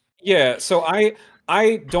 It's weird. Yeah, so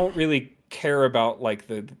I don't really care about like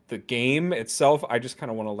the game itself. I just kind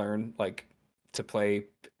of want to learn like to play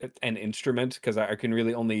an instrument, because I can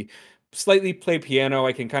really only slightly play piano.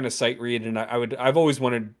 I can kind of sight read, and I've always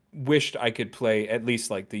wished I could play at least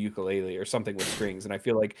like the ukulele or something with strings, and I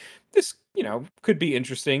feel like this, you know, could be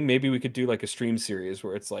interesting. Maybe we could do like a stream series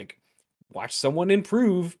where it's like watch someone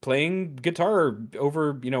improve playing guitar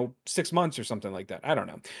over, you know, 6 months or something like that. I don't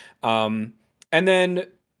know. And then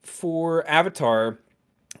for Avatar,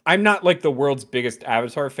 I'm not like the world's biggest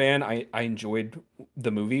Avatar fan. I enjoyed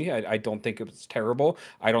the movie. I don't think it was terrible.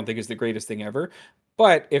 I don't think it's the greatest thing ever.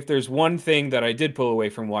 But if there's one thing that I did pull away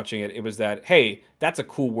from watching it, it was that, hey, that's a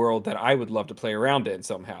cool world that I would love to play around in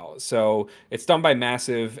somehow. So it's done by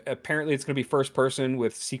Massive. Apparently it's going to be first person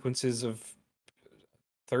with sequences of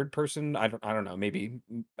third person. I don't know. Maybe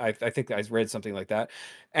I think I read something like that.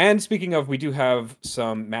 And speaking of, we do have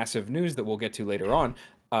some massive news that we'll get to later on.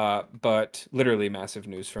 But literally massive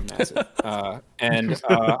news from Massive. And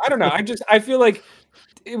I don't know. I feel like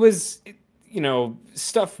it was, you know,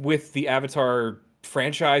 stuff with the Avatar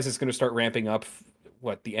franchise is going to start ramping up.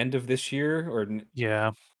 What, the end of this year? Or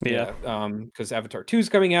Yeah. Because Avatar 2 is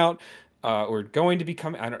coming out. Or going to be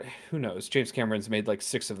coming. Who knows? James Cameron's made like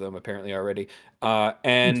 6 of them apparently already.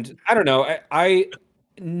 And I don't know. I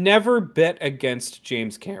never bet against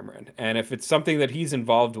James Cameron. And if it's something that he's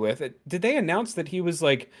involved with, did they announce that he was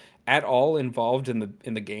like at all involved in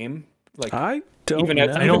the game Like I don't even know.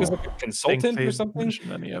 as, even as like a think consultant or they've something,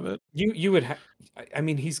 mentioned any of it. you would I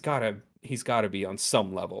mean, he's gotta be on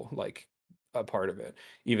some level like a part of it,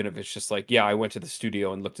 even if it's just like, yeah, I went to the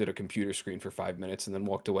studio and looked at a computer screen for 5 minutes and then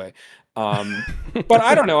walked away. But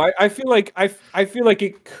I don't know. I feel like I feel like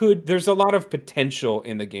it could. There's a lot of potential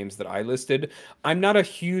in the games that I listed. I'm not a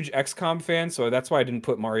huge XCOM fan, so that's why I didn't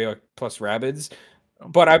put Mario plus Rabbids.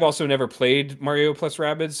 But I've also never played Mario plus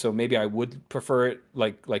Rabbids, so maybe I would prefer it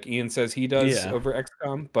like Ian says he does over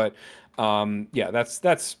XCOM. But yeah,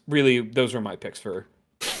 that's really, those are my picks for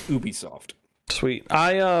Ubisoft. Sweet.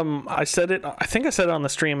 I said it. I think I said it on the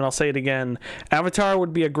stream, and I'll say it again. Avatar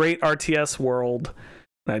would be a great RTS world.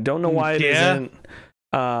 And I don't know why it isn't.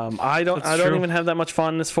 I don't even have that much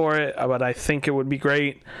fondness for it, but I think it would be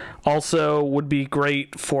great. Also, would be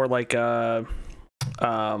great for like a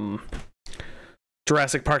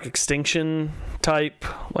Jurassic Park Extinction type.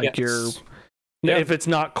 Like if it's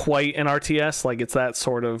not quite an RTS, like it's that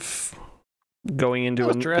sort of going into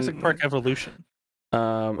a Jurassic Park Evolution.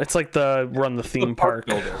 It's like the run the theme park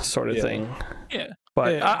sort of thing. Yeah.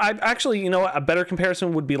 But I actually, you know what, a better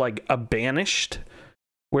comparison would be like a Banished,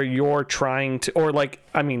 where you're trying to, or like,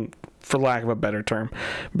 I mean, for lack of a better term,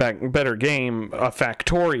 better game, a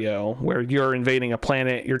Factorio, where you're invading a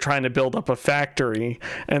planet, you're trying to build up a factory,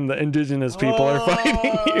 and the indigenous people are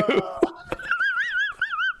fighting you.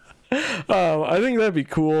 I think that'd be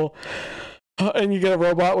cool. And you get a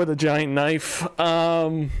robot with a giant knife.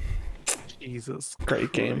 Jesus,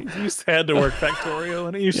 great game. You just had to work Factorio,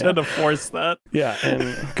 and you just had to force that. Yeah,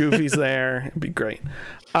 and Goofy's there. It'd be great.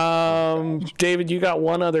 David, you got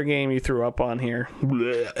one other game you threw up on here.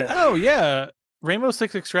 Oh yeah, Rainbow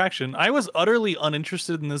Six Extraction. I was utterly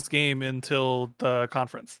uninterested in this game until the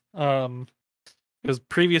conference. Because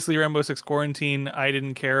previously Rainbow Six Quarantine, I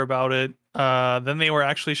didn't care about it. Then they were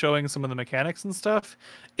actually showing some of the mechanics and stuff.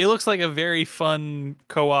 It looks like a very fun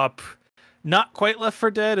co-op. Not quite Left 4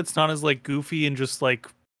 Dead. It's not as like goofy and just like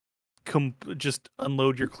just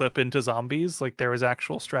unload your clip into zombies. Like there was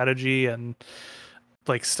actual strategy and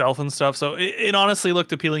like stealth and stuff. So it honestly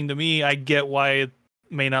looked appealing to me. I get why it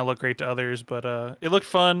may not look great to others, but it looked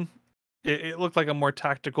fun. It looked like a more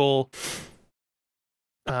tactical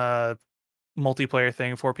multiplayer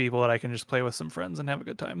thing for people that I can just play with some friends and have a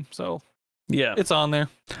good time. So yeah, it's on there.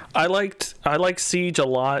 I liked Siege a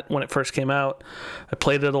lot when it first came out. I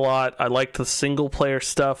played it a lot. I liked the single player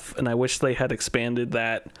stuff, and I wish they had expanded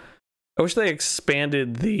that. I wish they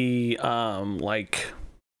expanded the like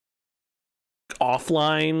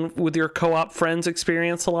offline with your co-op friends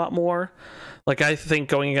experience a lot more. Like I think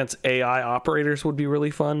going against AI operators would be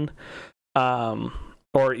really fun.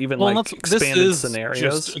 Or even like expanded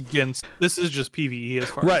scenarios. This is just PvE as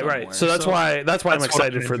far as I'm aware. So that's why I'm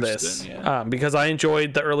excited for this. Because I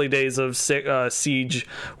enjoyed the early days of Siege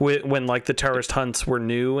when like the terrorist hunts were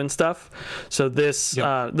new and stuff. So this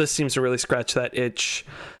this seems to really scratch that itch.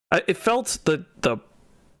 It felt the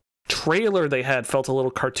trailer they had felt a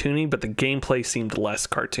little cartoony, but the gameplay seemed less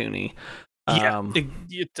cartoony.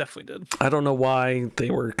 It definitely did. I don't know why they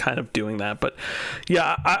were kind of doing that, but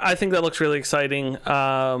yeah, I think that looks really exciting.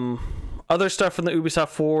 Other stuff from the Ubisoft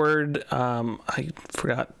Forward, I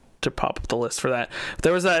forgot to pop up the list for that.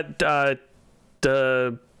 There was that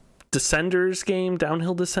the Descenders game,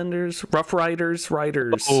 Downhill Descenders, Riders.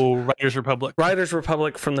 Oh, Riders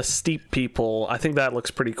Republic from the Steep people. I think that looks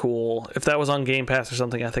pretty cool. If that was on Game Pass or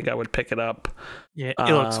something, I think I would pick it up. Yeah,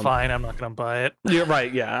 it looks fine. I'm not gonna buy it. You're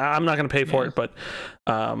right. Yeah, I'm not gonna pay for it. But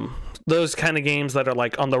those kind of games that are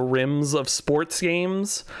like on the rims of sports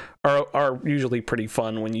games are usually pretty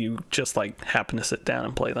fun when you just like happen to sit down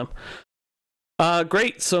and play them.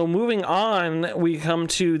 Great. So moving on, we come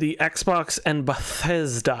to the Xbox and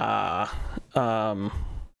Bethesda.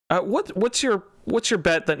 What's your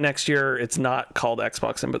bet that next year it's not called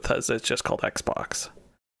Xbox and Bethesda, it's just called Xbox?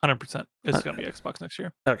 100%. It's going to be Xbox next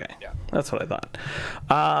year. Okay. Yeah. That's what I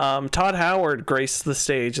thought. Todd Howard graced the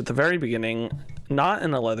stage at the very beginning, not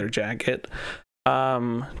in a leather jacket,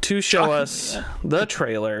 to show us the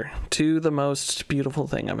trailer to the most beautiful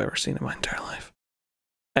thing I've ever seen in my entire life.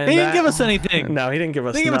 And he didn't give us anything. No, he didn't give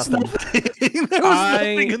us nothing. There was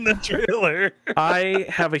nothing in the trailer. I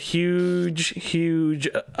have a huge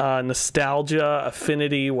nostalgia,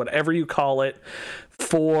 affinity, whatever you call it,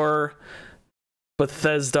 for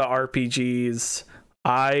Bethesda RPGs.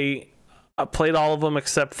 I played all of them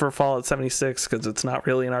except for Fallout 76 because it's not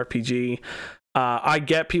really an RPG. I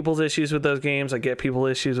get people's issues with those games. I get people's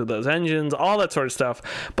issues with those engines, all that sort of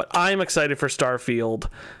stuff. But I'm excited for Starfield.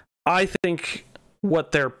 I think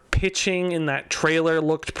what they're pitching in that trailer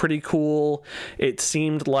looked pretty cool. It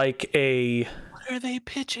seemed like a What are they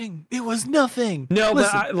pitching? It was nothing. No,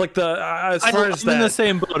 Listen, but as far as I'm in the that,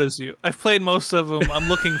 same boat as you. I've played most of them. I'm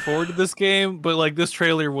looking forward to this game, but like this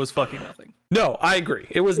trailer was fucking nothing. no, I agree.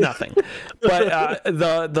 It was nothing. But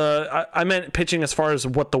I meant pitching as far as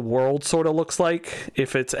what the world sort of looks like.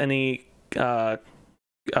 If it's any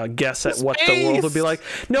guess at what the world would be like.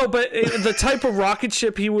 No, but the type of rocket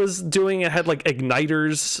ship he was doing, it had like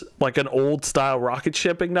igniters, like an old style rocket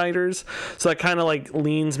ship igniters. So that kind of like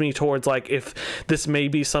leans me towards like if this may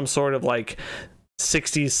be some sort of like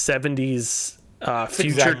 60s, 70s future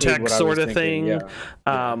exactly tech what I sort was of thinking, thing.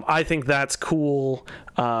 yeah. I think that's cool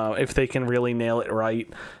if they can really nail it right.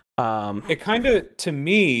 It kind of, to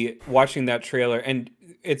me, watching that trailer, and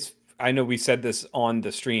I know we said this on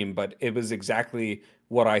the stream, but it was exactly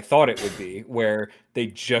what I thought it would be, where they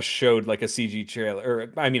just showed like a CG trailer.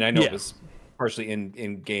 Or, I mean, I know it was partially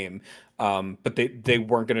in game, but they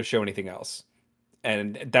weren't going to show anything else.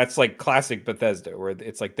 And that's like classic Bethesda, where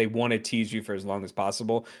it's like they want to tease you for as long as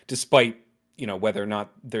possible, despite, you know, whether or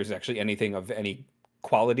not there's actually anything of any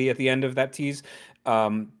quality at the end of that tease.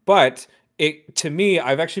 But to me,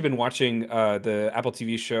 I've actually been watching the Apple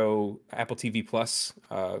TV show, Apple TV Plus.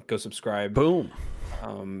 Go subscribe. Boom.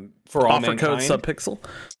 For All Offer Mankind. code Subpixel.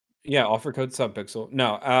 Yeah, offer code Subpixel.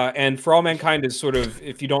 No, and For All Mankind is sort of,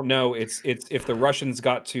 if you don't know, it's if the Russians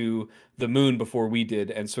got to the moon before we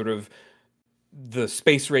did, and sort of the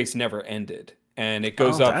space race never ended, and it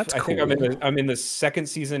goes up. That's I think cool. I'm in the second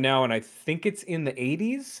season now, and I think it's in the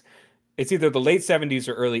 80s. It's either the late 70s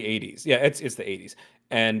or early 80s. Yeah, it's the 80s,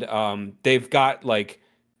 and they've got like,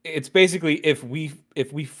 it's basically if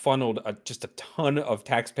we funneled just a ton of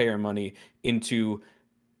taxpayer money into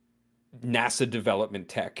NASA development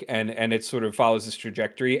tech, and it sort of follows this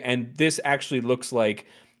trajectory, and this actually looks like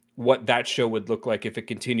what that show would look like if it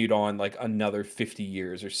continued on like another 50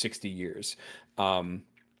 years or 60 years,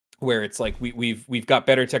 where it's like we've got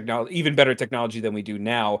better technology, even better technology than we do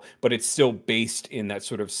now, but it's still based in that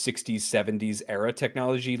sort of 60s 70s era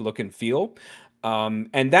technology look and feel.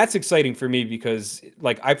 And that's exciting for me because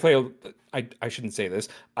like I shouldn't say this.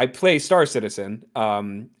 I play Star Citizen.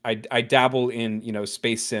 I dabble in, you know,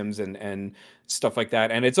 space sims and stuff like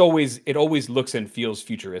that. And it always looks and feels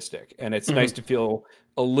futuristic. And it's nice to feel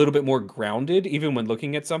a little bit more grounded, even when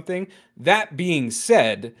looking at something. That being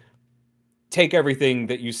said, take everything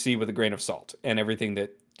that you see with a grain of salt, and everything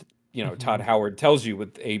that, you know, Todd Howard tells you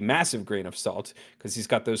with a massive grain of salt, because he's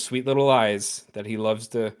got those sweet little eyes that he loves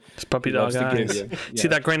to, It's puppy dog eyes. give you. See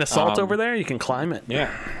that grain of salt over there? You can climb it.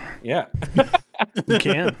 Yeah. Yeah. You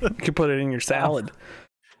can. You can put it in your salad.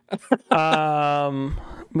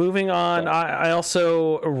 Moving on, I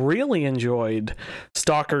also really enjoyed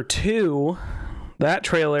Stalker 2. That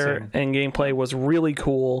trailer and gameplay was really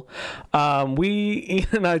cool. Ian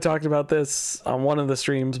and I talked about this on one of the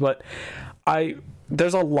streams, but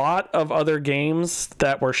there's a lot of other games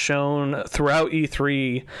that were shown throughout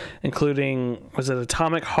E3, including, was it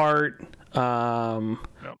Atomic Heart?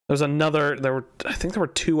 There's another, I think there were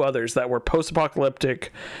two others that were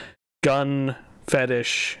post-apocalyptic gun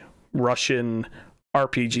fetish Russian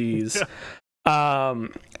RPGs.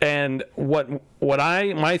 And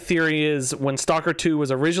my theory is, when Stalker 2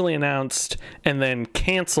 was originally announced and then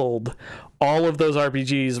canceled, all of those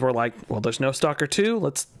RPGs were like, well, there's no Stalker 2,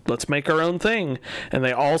 let's make our own thing, and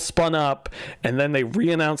they all spun up, and then they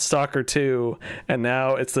re-announced Stalker 2, and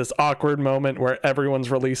now it's this awkward moment where everyone's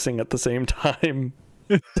releasing at the same time.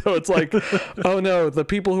 So it's like, oh no, the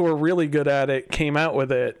people who were really good at it came out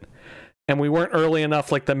with it, and we weren't early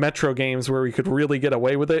enough, like the Metro games, where we could really get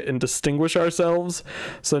away with it and distinguish ourselves.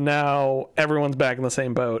 So now everyone's back in the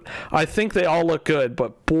same boat. I think they all look good,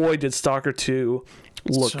 but boy, did Stalker 2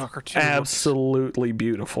 look absolutely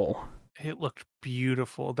beautiful. It looked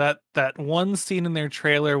beautiful. That one scene in their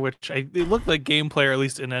trailer, which it looked like gameplay, or at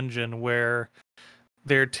least an engine, where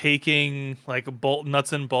they're taking like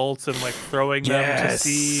nuts and bolts and like throwing them to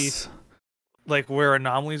see like where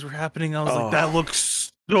anomalies were happening. I was like, that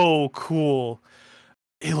looks so cool.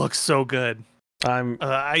 It looks so good.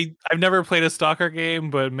 I've never played a Stalker game,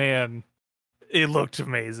 but man, it looked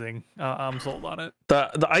amazing. I'm sold on it.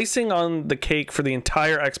 The icing on the cake for the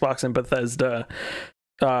entire Xbox and Bethesda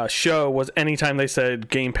show was anytime they said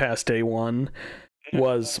Game Pass day one.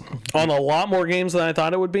 Was on a lot more games than I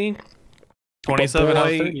thought it would be. 27 out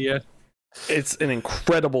of 30, yeah. It's an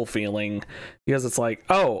incredible feeling, because it's like,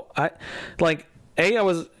 I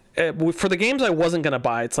was for the games I wasn't gonna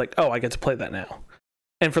buy, it's like, I get to play that now.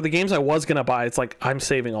 And for the games I was gonna buy, it's like, I'm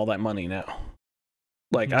saving all that money now.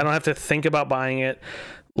 Like, I don't have to think about buying it.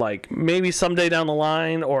 Like maybe someday down the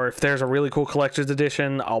line, or if there's a really cool collector's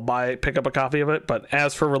edition, I'll pick up a copy of it. But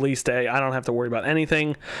as for release day, I don't have to worry about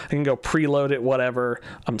anything. I can go preload it, whatever.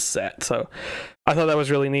 I'm set. So I thought that was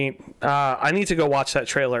really neat. I need to go watch that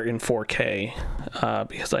trailer in 4K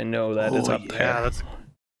because I know that it's up there.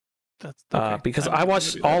 That's okay. Because I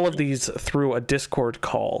watched all of these through a Discord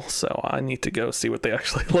call, so I need to go see what they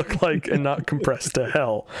actually look like and not compressed to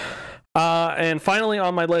hell. And finally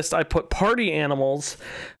on my list, I put Party Animals,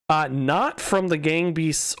 not from the Gang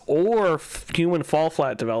Beasts or Human Fall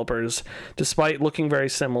Flat developers, despite looking very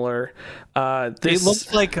similar. It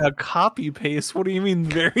looks like a copy paste. What do you mean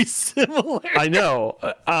very similar? I know.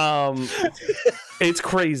 It's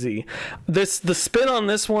crazy. The spin on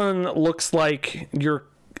this one looks like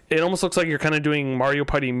it almost looks like you're kind of doing Mario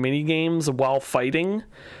Party mini games while fighting,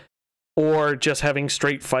 or just having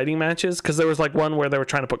straight fighting matches, because there was like one where they were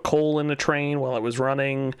trying to put coal in a train while it was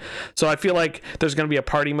running. So I feel like there's going to be a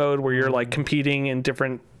party mode where you're like competing in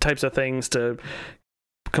different types of things to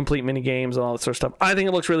complete mini games and all that sort of stuff. I think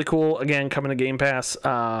it looks really cool. Again, coming to Game Pass.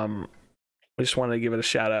 I just wanted to give it a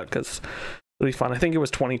shout out because it's really fun. I think it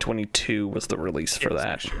was 2022 was the release for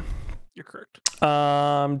that. You're correct.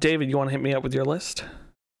 David, you want to hit me up with your list?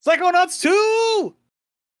 Psychonauts 2!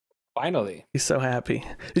 Finally. He's so happy.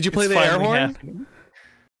 Did you play the air horn?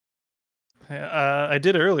 I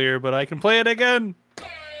did earlier, but I can play it again.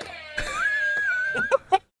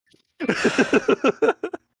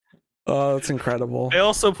 Oh, that's incredible. I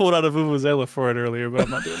also pulled out a Vuvuzela for it earlier, but I'm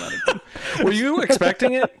not doing that again. Were you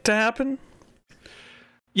expecting it to happen?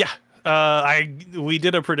 Yeah. We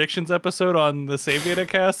did a predictions episode on the SaveData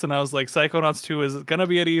cast, and I was like, Psychonauts 2 is gonna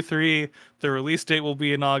be at E3. The release date will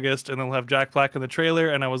be in August, and they'll have Jack Black in the trailer.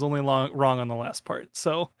 And I was only wrong on the last part.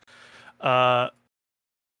 So, I'm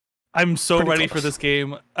so Pretty ready close. for this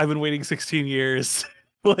game. I've been waiting 16 years.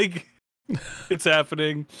 Like, it's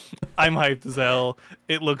happening. I'm hyped as hell.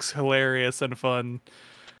 It looks hilarious and fun.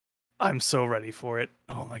 I'm so ready for it.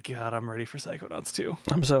 Oh my god, I'm ready for Psychonauts 2.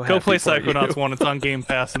 I'm so happy. Go play for Psychonauts you. 1. It's on Game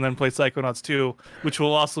Pass, and then play Psychonauts 2, which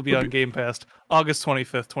will also be on Game Pass August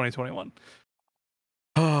 25th, 2021.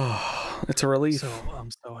 Oh, it's a relief. So I'm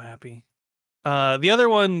so happy. The other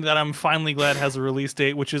one that I'm finally glad has a release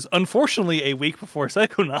date, which is unfortunately a week before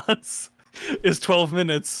Psychonauts, is 12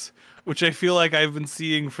 Minutes, which I feel like I've been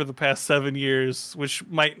seeing for the past 7 years, which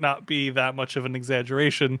might not be that much of an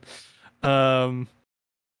exaggeration.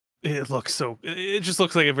 It just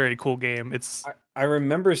looks like a very cool game. I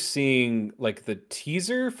remember seeing like the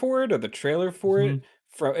teaser for it or the trailer for it.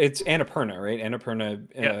 It's Annapurna, right? Annapurna.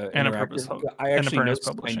 Annapurna's I actually know,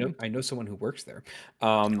 publishing. I know someone who works there,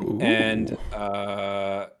 and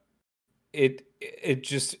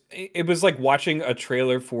it was like watching a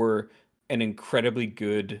trailer for an incredibly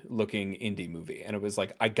good looking indie movie, and it was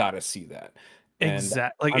like I gotta see that.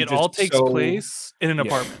 Exactly. Like I'm it all just takes so- place in an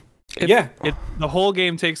apartment. The whole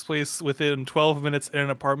game takes place within 12 minutes in an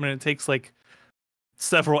apartment. It takes like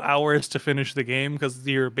several hours to finish the game because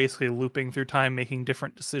you're basically looping through time, making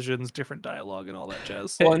different decisions, different dialogue, and all that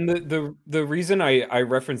jazz. Well, and the reason I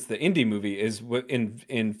referenced the indie movie is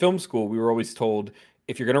in film school we were always told,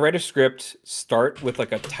 if you're gonna write a script, start with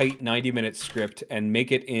like a tight 90-minute script and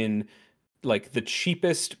make it in like the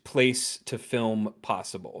cheapest place to film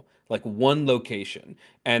possible, like one location.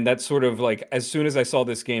 And that's sort of like, as soon as I saw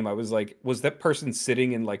this game, I was like, was that person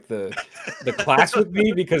sitting in like the class with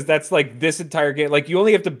me? Because that's like this entire game. Like you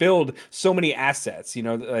only have to build so many assets, you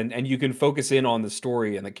know, and you can focus in on the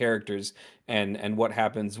story and the characters and what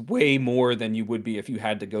happens way more than you would be if you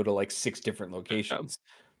had to go to like 6 different locations.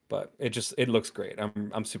 But it looks great.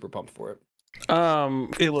 I'm super pumped for it.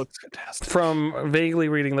 It looks fantastic. From vaguely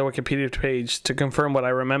reading the Wikipedia page to confirm what I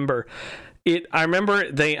remember, I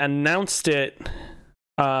remember they announced it.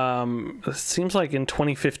 It seems like in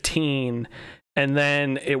 2015, and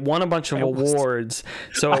then it won a bunch of awards.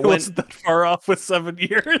 So it wasn't that far off with 7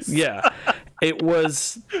 years. Yeah, it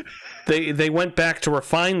was. They went back to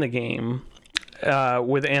refine the game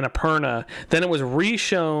with Annapurna. Then it was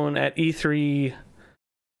reshown at E3.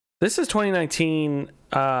 This is 2019.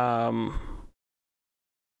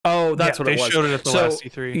 Oh, that's what it was. They showed it at the last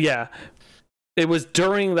E3. Yeah. It was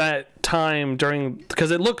during that time, because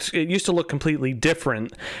it used to look completely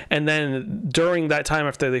different, and then during that time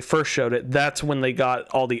after they first showed it, that's when they got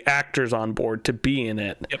all the actors on board to be in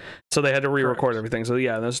it. Yep. So they had to re-record everything. So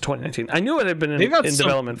yeah, that was 2019. I knew it had been in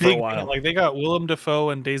development for a while. Like they got Willem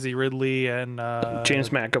Dafoe and Daisy Ridley and James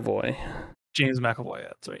McAvoy. James McAvoy,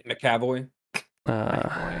 that's right. McAvoy.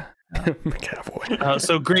 McAvoy.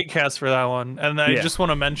 So great cast for that one. And I Yeah. just want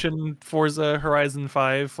to mention Forza Horizon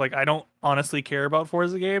 5. Like, I don't honestly care about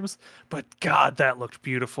Forza games, but God, that looked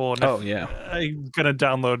beautiful. And Oh, yeah. I'm gonna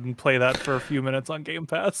download and play that for a few minutes on Game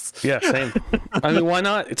Pass. Yeah, same. I mean, why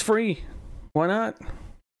not? It's free. Why not?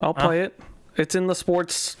 I'll play it. It's in the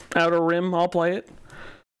sports outer rim. I'll play it.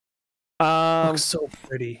 Looks so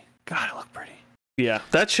pretty. God, it looked pretty. Yeah,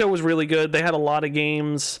 that show was really good. They had a lot of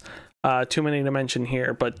games. Too many to mention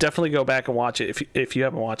here, but definitely go back and watch it if you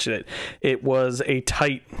haven't watched it. It was a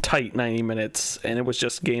tight 90 minutes, and it was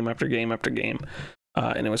just game after game after game,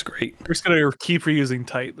 and it was great. We're just gonna keep reusing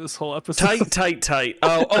tight this whole episode. Tight. Sorry,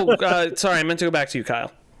 I meant to go back to you,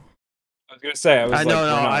 Kyle. I was gonna say, I was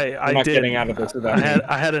I not did. getting out of this without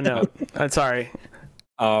I had a note. I'm sorry.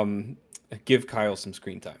 Give Kyle some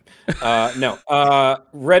screen time. No,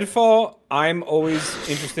 Redfall. I'm always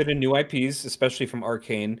interested in new IPs, especially from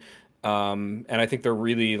Arcane. And I think they're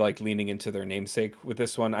really like leaning into their namesake with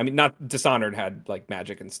this one. I mean, not Dishonored had like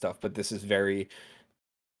magic and stuff, but this is very,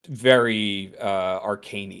 very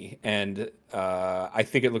arcane-y, and I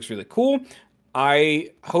think it looks really cool.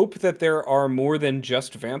 I hope that there are more than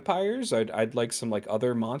just vampires. I'd like some like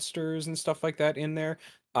other monsters and stuff like that in there.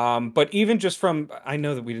 But even just from, I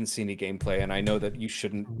know that we didn't see any gameplay, and I know that you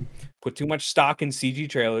shouldn't put too much stock in CG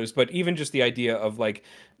trailers, but even just the idea of like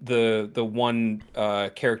the one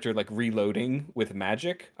character like reloading with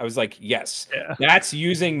magic, I was like, yes, that's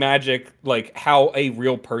using magic like how a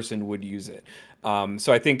real person would use it.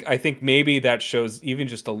 So I think maybe that shows even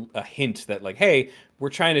just a hint that like, hey, we're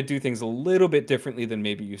trying to do things a little bit differently than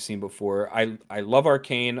maybe you've seen before. I love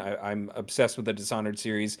Arcane. I'm obsessed with the Dishonored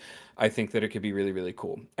series. I think that it could be really, really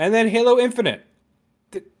cool. And then Halo Infinite,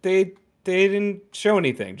 they didn't show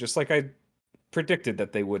anything, just like I predicted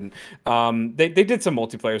that they wouldn't. They did some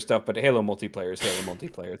multiplayer stuff, but Halo multiplayer is Halo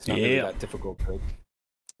multiplayer. It's not really that difficult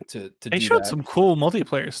to they do showed that. some cool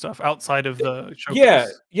multiplayer stuff outside of the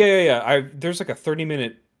showcase. Yeah. There's like a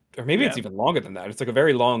 30-minute, or maybe it's even longer than that. It's like a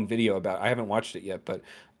very long video about. I haven't watched it yet, but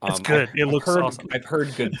it's good. It looks awesome. I've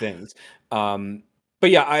heard good things. But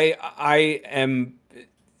yeah, I am.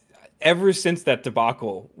 Ever since that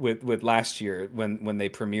debacle with last year when they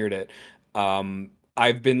premiered it,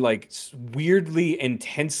 I've been like weirdly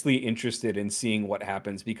intensely interested in seeing what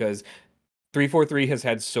happens, because 343 has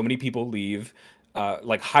had so many people leave.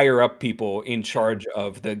 Like higher up people in charge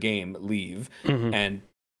of the game leave, and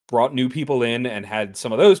brought new people in and had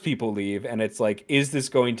some of those people leave. And it's like, is this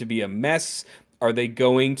going to be a mess? Are they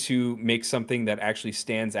going to make something that actually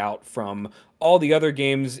stands out from all the other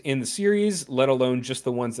games in the series, let alone just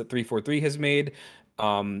the ones that 343 has made?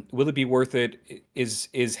 Will it be worth it?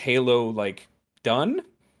 Is Halo like done?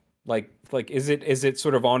 Like is it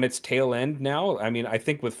sort of on its tail end now? I mean, I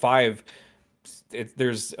think with 5,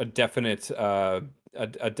 there's a definite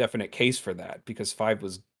definite case for that, because 5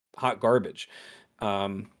 was hot garbage.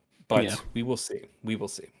 But we will see.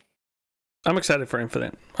 I'm excited for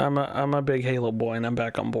Infinite. I'm a big Halo boy, and I'm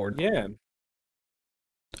back on board.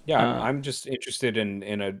 I'm just interested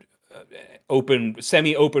in a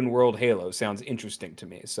semi-open world Halo. Sounds interesting to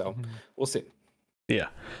me, so we'll see.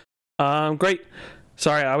 Great.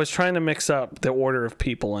 Sorry, I was trying to mix up the order of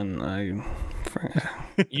people, and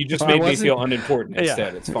you just made me feel unimportant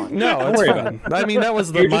instead. It's fine. No, it's fine. I mean, that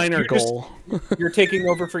was the minor goal. You're taking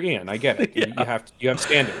over for Ian. I get it. You have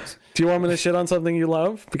standards. Do you want me to shit on something you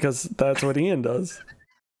love? Because that's what Ian does.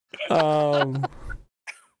 God,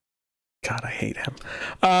 I hate him.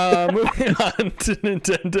 Moving on to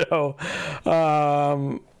Nintendo.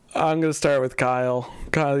 I'm going to start with Kyle.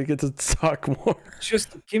 Kyle, you get to talk more.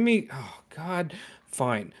 Just give me... Oh, God.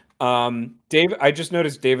 Fine. David, I just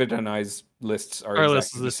noticed David and I's lists are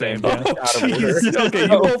list is the same. Okay, you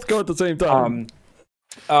both go at the same time.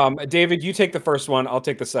 David, you take the first one. I'll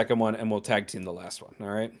take the second one, and we'll tag team the last one. All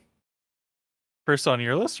right. First on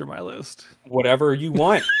your list or my list? Whatever you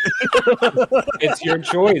want. It's your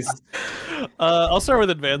choice. I'll start with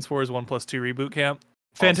Advance Wars 1+2 Reboot Camp.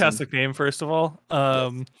 Fantastic name, first of all.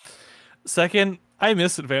 Second, I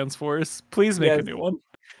miss Advance Wars. Please make a new one.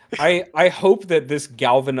 I hope that this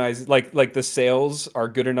galvanizes, like the sales are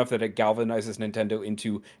good enough that it galvanizes Nintendo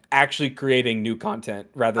into actually creating new content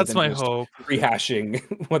rather than just rehashing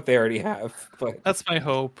what they already have. But that's my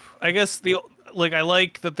hope. I guess I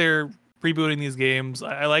like that they're rebooting these games.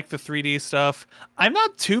 I like the 3D stuff. I'm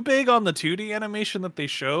not too big on the 2D animation that they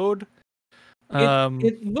showed.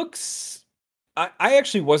 It looks. I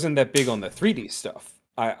actually wasn't that big on the 3D stuff.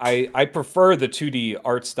 I prefer the 2D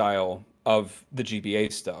art style of the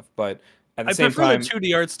GBA stuff, but at the same time, I prefer the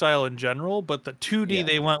 2D art style in general, but the 2D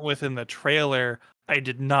they went with in the trailer, I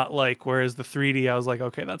did not like. Whereas the 3D, I was like,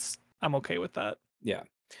 okay, I'm okay with that. Yeah,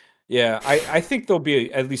 Yeah, I think there'll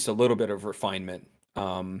be at least a little bit of refinement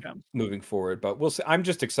Yeah. moving forward, but we'll see. I'm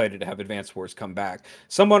just excited to have Advance Wars come back.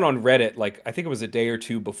 Someone on Reddit, like I think it was a day or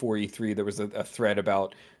two before E3, there was a thread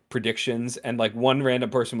about predictions, and like one random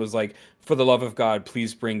person was like, "For the love of God,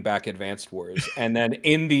 please bring back Advanced Wars." And then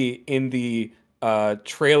in the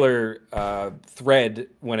trailer thread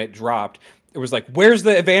when it dropped, it was like, "Where's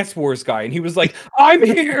the Advanced Wars guy?" And he was like, "I'm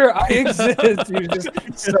here, I exist." He was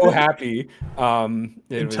just so happy.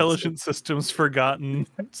 Intelligent Systems Forgotten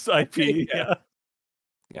IP. Yeah.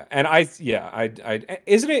 Yeah, and I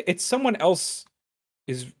isn't it? It's someone else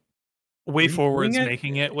is Way redoing Forward's it?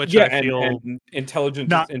 making it, which Yeah, I feel and intelligent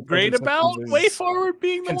not Intelligent great about. Systems Way is Forward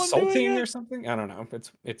being the one doing consulting it. or something. I don't know.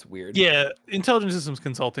 It's weird. Yeah, Intelligent Systems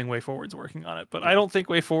Consulting, Way Forward's working on it, but I don't think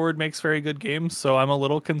Way Forward makes very good games, so I'm a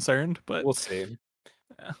little concerned. But We'll see.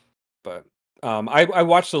 Yeah. But I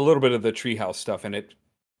watched a little bit of the Treehouse stuff, and it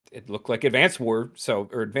looked like Advance Wars,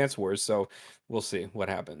 so we'll see what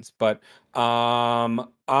happens. But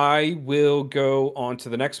I will go on to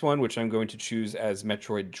the next one, which I'm going to choose as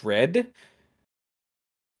Metroid Dread.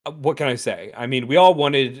 What can I say? I mean, we all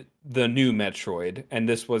wanted the new Metroid, and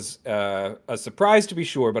this was a surprise to be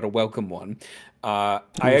sure, but a welcome one. I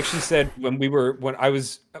actually said when I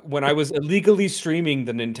was illegally streaming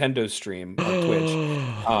the Nintendo stream on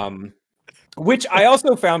Twitch, which I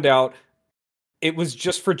also found out it was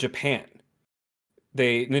just for Japan.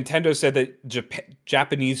 Nintendo said that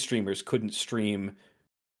Japanese streamers couldn't stream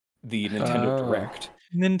the Nintendo Direct.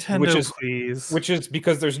 Nintendo, please. Which is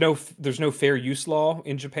because there's no fair use law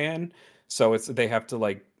in Japan, so they have to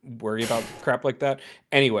like worry about crap like that.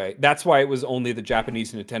 Anyway, that's why it was only the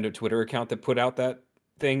Japanese Nintendo Twitter account that put out that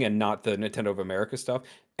thing and not the Nintendo of America stuff.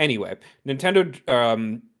 Anyway,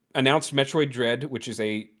 Nintendo announced Metroid Dread, which is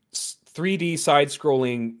a 3D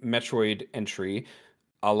side-scrolling Metroid entry,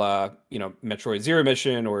 a la Metroid Zero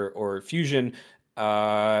Mission or Fusion,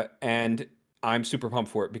 and I'm super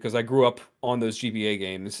pumped for it because I grew up on those GBA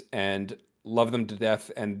games and love them to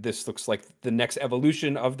death. And this looks like the next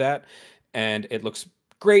evolution of that. And it looks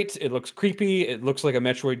great. It looks creepy. It looks like a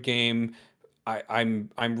Metroid game. I'm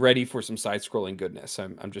ready for some side-scrolling goodness.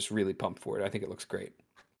 I'm just really pumped for it. I think it looks great.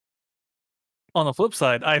 On the flip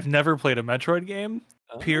side, I've never played a Metroid game,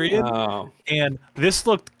 period. And this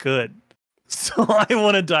looked good. So I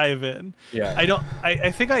want to dive in. Yeah.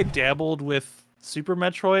 I think I dabbled with Super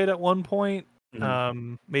Metroid at one point,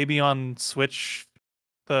 maybe on Switch,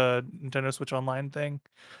 the Nintendo Switch Online thing,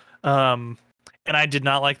 and I did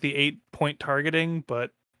not like the 8-point targeting,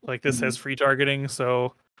 but like this has free targeting,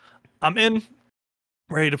 so I'm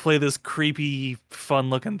ready to play this creepy,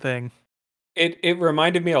 fun-looking thing. It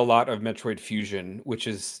reminded me a lot of Metroid Fusion, which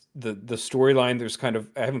is the storyline. There's kind of,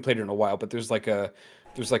 I haven't played it in a while, but there's like a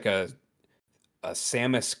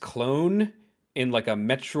Samus clone in like a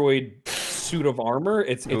Metroid suit of armor.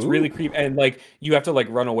 It's really creepy, and like you have to like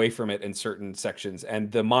run away from it in certain sections,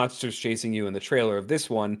 and the monsters chasing you in the trailer of this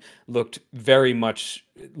one looked very much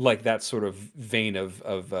like that sort of vein of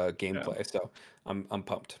gameplay. Yeah. So I'm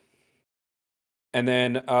pumped. And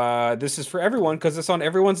then this is for everyone because it's on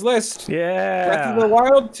everyone's list. Yeah, Breath of the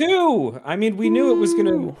Wild 2. I mean, we knew it was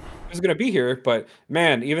gonna be here, but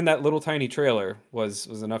man, even that little tiny trailer was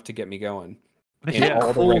enough to get me going. They had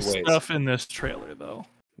cool stuff in this trailer, though.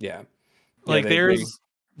 Yeah. Like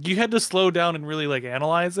you had to slow down and really like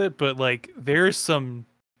analyze it, but like there's some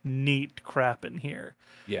neat crap in here.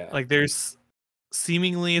 Yeah. Like there's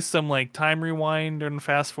seemingly some like time rewind and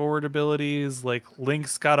fast forward abilities. Like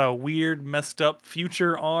Link's got a weird messed up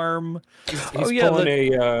future arm. He's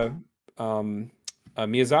pulling a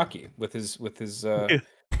Miyazaki with his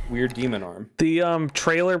weird demon arm. The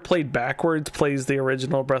trailer played backwards plays the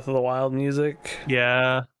original Breath of the Wild music.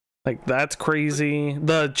 Yeah. Like that's crazy.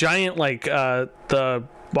 The giant like the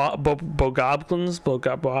bogoblins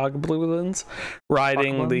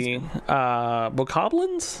riding the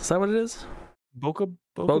bokoblins? Is that what it is?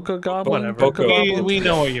 Boka Goblin? Whatever. We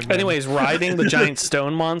know what you mean. Anyways, riding the giant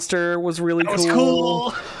stone monster was really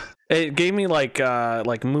cool. It gave me like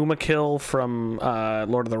Mumakil from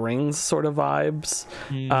Lord of the Rings sort of vibes.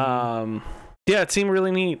 Yeah, it seemed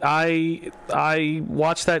really neat. I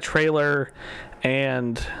watched that trailer,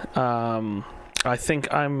 and I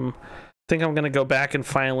think I'm gonna go back and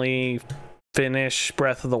finally finish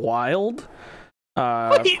Breath of the Wild.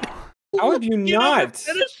 Wait, how have you not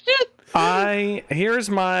finished it? Here's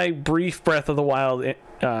my brief Breath of the Wild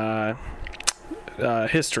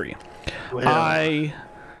history. Well. I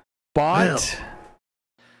bought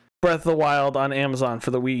Breath of the Wild on Amazon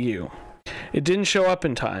for the Wii U. It didn't show up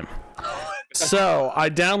in time. So I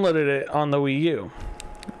downloaded it on the Wii U.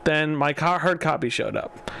 Then my hard copy showed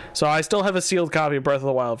up. So I still have a sealed copy of Breath of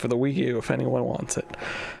the Wild for the Wii U if anyone wants it.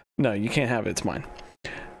 No, you can't have it. It's mine.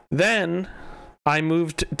 Then I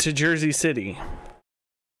moved to Jersey City.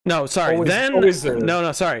 No, sorry.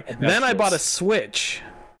 Sorry. Then I bought a Switch.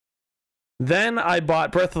 Then I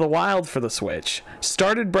bought Breath of the Wild for the Switch.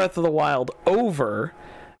 Started Breath of the Wild over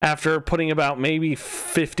after putting about maybe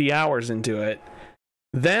 50 hours into it.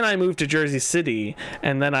 Then I moved to Jersey City,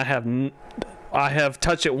 and then I have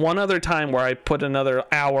touched it one other time where I put another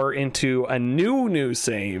hour into a new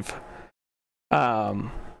save.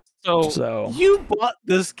 So you bought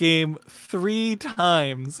this game 3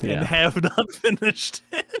 times and have not finished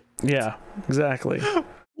it. Yeah, exactly.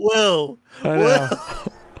 Well, I know.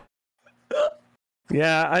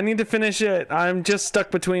 Yeah, I need to finish it. I'm just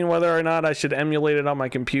stuck between whether or not I should emulate it on my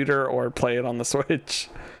computer or play it on the Switch.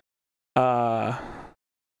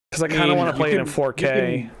 Because I kind of want to play it in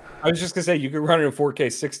 4K. I was just gonna say you could run it in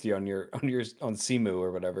 4K 60 on Cemu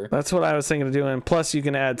or whatever. That's what I was thinking of doing. Plus, you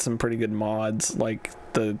can add some pretty good mods like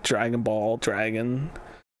the Dragon Ball Dragon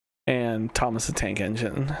and Thomas the Tank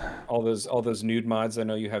Engine. All those nude mods I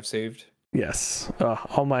know you have saved. Yes,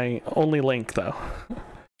 all my only Link though.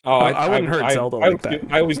 Oh, I wouldn't hurt Zelda like that.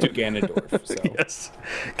 I always do Ganondorf. So. Yes,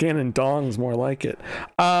 Ganondong's more like it.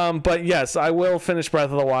 But yes, I will finish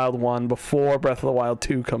Breath of the Wild 1 before Breath of the Wild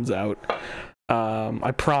 2 comes out.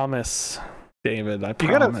 I promise, David. I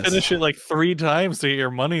promise. You gotta finish it like 3 times to get your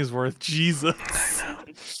money's worth. Jesus.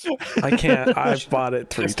 I can't. I've bought it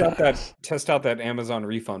 3 times. Test out that Amazon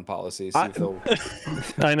refund policy. See if they'll...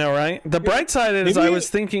 I know, right? The bright side is I was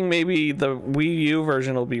thinking maybe the Wii U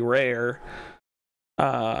version will be rare.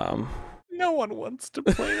 No one wants to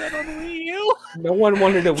play that on Wii U. No one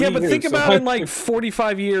wanted a Wii U. Yeah, but think about in like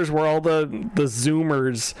 45 years where all the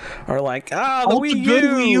Zoomers are like, the Wii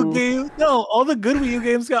U. All the good Wii U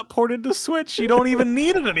games got ported to Switch. You don't even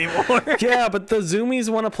need it anymore. Yeah, but the Zoomies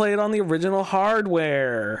want to play it on the original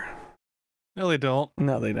hardware. No, they don't.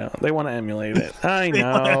 No, they don't. They want to emulate it. I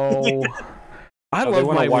know. I love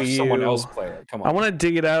my watch Wii U. Someone else play it. Come on. I want to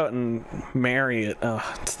dig it out and marry it. Oh,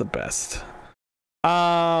 it's the best.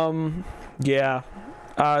 Yeah.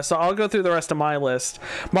 So I'll go through the rest of my list.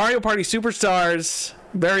 Mario Party Superstars.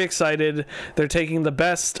 Very excited. They're taking the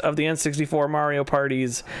best of the N64 Mario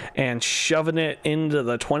parties and shoving it into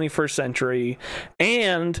the 21st century.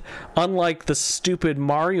 And unlike the stupid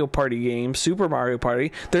Mario Party game, Super Mario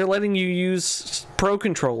Party, they're letting you use Pro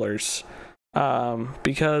controllers.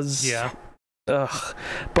 Because... Yeah.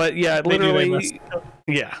 But yeah, literally,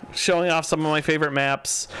 showing off some of my favorite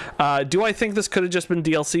maps. Do I think this could have just been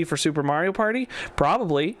DLC for Super Mario Party?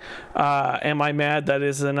 Probably. Am I mad that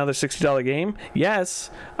is another $60 game?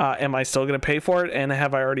 Yes. Am I still going to pay for it? And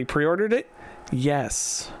have I already pre-ordered it?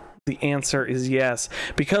 Yes. The answer is yes.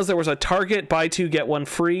 Because there was a Target buy 2 get 1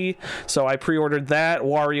 free, so I pre-ordered that,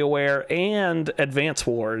 WarioWare, and Advance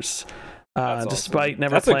Wars. Despite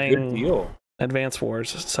never playing. That's a good deal. Advance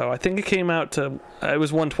Wars. So I think it came out to it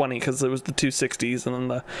was $120 because it was the 260s and then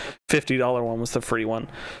the $50 one was the free one.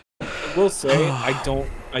 I will say I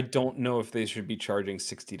don't know if they should be charging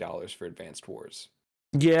 $60 for Advanced Wars.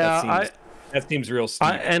 Yeah, that seems real steep.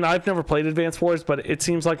 And I've never played Advance Wars, but it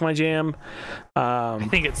seems like my jam. I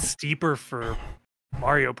think it's steeper for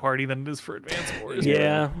Mario Party than it is for Advance Wars.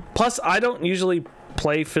 Yeah. Plus, I don't usually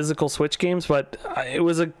play physical Switch games, but it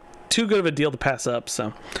was too good of a deal to pass up,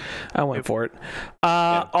 so I went for it.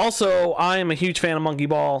 Also, I am a huge fan of Monkey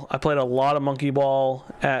Ball. I played a lot of Monkey Ball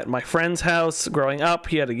at my friend's house growing up.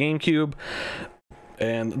 He had a GameCube,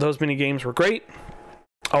 and those mini games were great.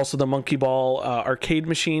 Also, the Monkey Ball arcade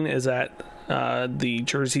machine is at the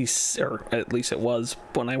Jersey, or at least it was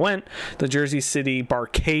when I went, the Jersey City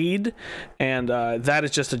Barcade, and that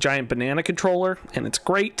is just a giant banana controller, and it's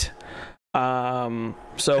great.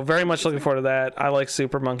 So very much looking forward to that. I like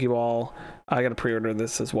Super Monkey Ball. I gotta pre-order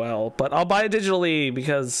this as well, but I'll buy it digitally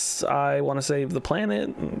because I want to save the planet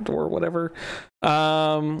or whatever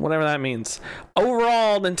that means.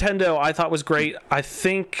 Overall, Nintendo I thought was great. I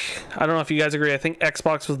don't know if you guys agree, I think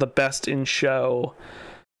Xbox was the best in show.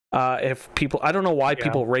 I don't know why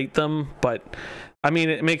people rate them, but I mean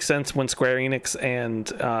it makes sense when Square Enix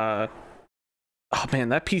and oh man,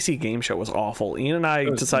 that PC game show was awful. Ian and I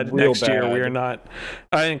decided next year we are not.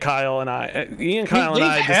 Ian, Kyle, and I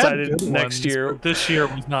decided next year. This year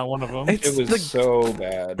was not one of them. It was so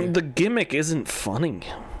bad. The gimmick isn't funny.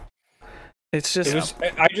 It's just.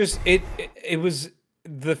 It was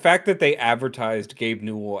the fact that they advertised Gabe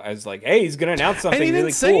Newell as like, hey, he's gonna announce something and he really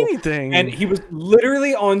didn't say anything, and he was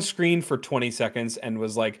literally on screen for 20 seconds and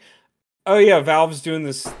was like, Oh yeah, Valve's doing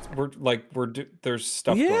this. There's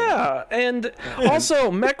stuff going on. Yeah, and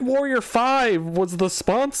also Mech Warrior 5 was the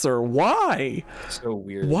sponsor. Why? So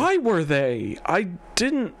weird. Why were they? I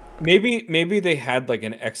didn't. Maybe they had like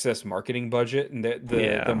an excess marketing budget, and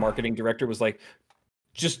Yeah. the marketing director was like,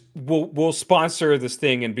 just we'll sponsor this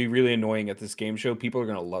thing and be really annoying at this game show. People are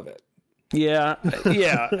gonna love it. Yeah,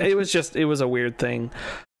 yeah. It was a weird thing.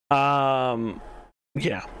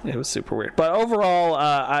 Yeah, it was super weird. But overall,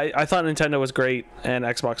 I thought Nintendo was great, and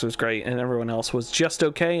Xbox was great, and everyone else was just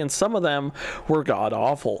okay, and some of them were god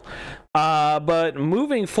awful. But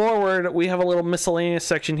moving forward, we have a little miscellaneous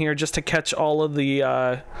section here just to catch all of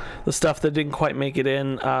the stuff that didn't quite make it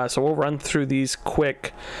in. So we'll run through these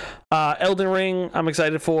quick. Elden Ring, I'm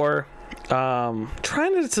excited for. I own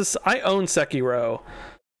Sekiro.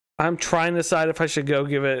 I'm trying to decide if I should go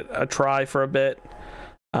give it a try for a bit.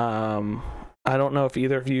 I don't know if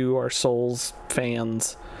either of you are Souls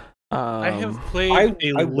fans. I have played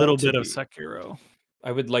a little bit of Sekiro.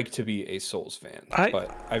 I would like to be a Souls fan,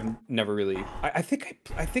 but I've never really. I think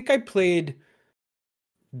I played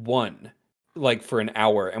one like for an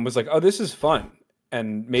hour and was like, oh, this is fun,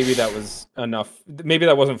 and maybe that was enough. Maybe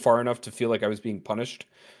that wasn't far enough to feel like I was being punished,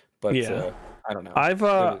 but yeah. I don't know. It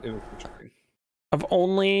was interesting. I've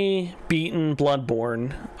only beaten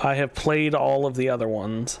Bloodborne. I have played all of the other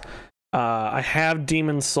ones. I have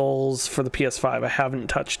Demon's Souls for the PS5. I haven't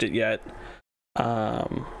touched it yet.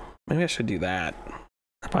 Maybe I should do that.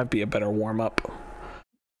 That might be a better warm-up.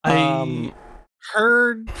 I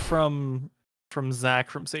heard from Zach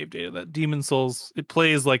from SaveData that Demon's Souls, it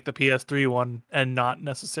plays like the PS3 one and not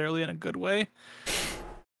necessarily in a good way.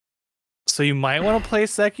 So you might want to play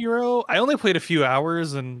Sekiro. I only played a few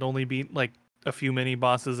hours and only beat like a few mini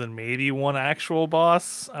bosses and maybe one actual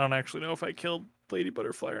boss. I don't actually know if I killed Lady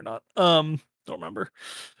Butterfly or not. Don't remember.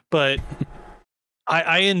 But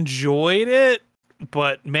I enjoyed it,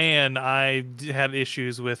 but man, I had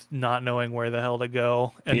issues with not knowing where the hell to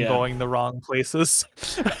go and going the wrong places.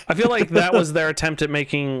 I feel like that was their attempt at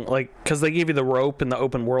making, like, because they gave you the rope and the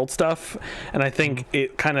open world stuff, and I think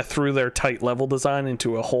it kind of threw their tight level design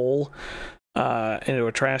into a hole. Into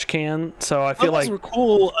a trash can. So I feel like were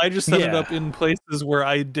cool. I just ended up in places where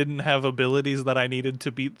I didn't have abilities that I needed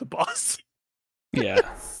to beat the boss. Yeah.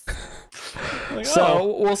 Like,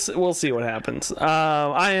 so we'll see what happens.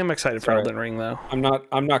 I am excited for Elden Ring though.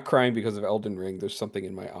 I'm not crying because of Elden Ring. There's something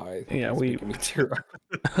in my eye. Yeah, making me tear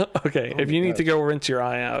up. Okay, if you need to go rinse your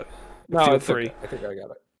eye out, feel free. Okay. I think I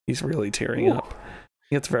got it. He's really tearing up.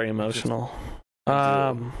 It's very emotional.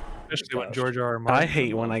 Especially when George R. R. Martin. I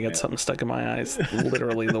hate when I get something stuck in my eyes.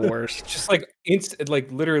 Literally the worst. Just like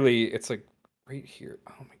literally, it's like right here.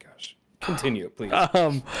 Oh my gosh. Continue, please.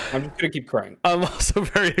 I'm just gonna keep crying. I'm also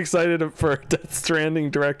very excited for Death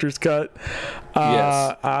Stranding director's cut.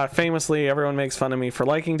 Yes. Famously, everyone makes fun of me for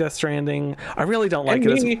liking Death Stranding. I really don't like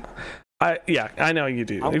it. I know you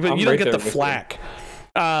do, but you don't get the flack.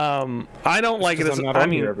 I don't like it as I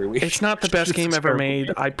mean every week. It's not the best game ever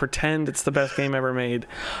made. I pretend it's the best game ever made.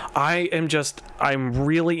 I'm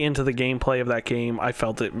really into the gameplay of that game. I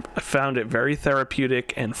found it very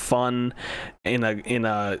therapeutic and fun in a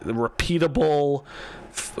repeatable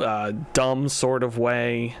dumb sort of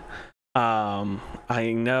way.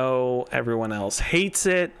 I know everyone else hates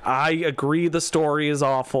it. I agree the story is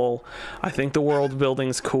awful. I think the world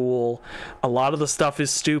building's cool. A lot of the stuff is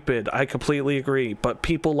stupid. I completely agree. But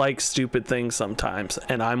people like stupid things sometimes.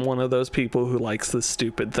 And I'm one of those people who likes this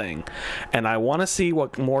stupid thing. And I want to see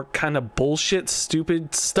what more kind of bullshit,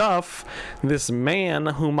 stupid stuff this man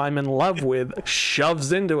whom I'm in love with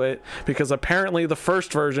shoves into it. Because apparently the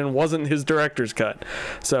first version wasn't his director's cut.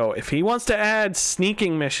 So if he wants to add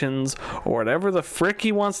sneaking missions or whatever the frick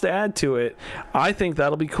he wants to add to it, I think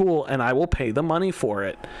that'll be cool, and I will pay the money for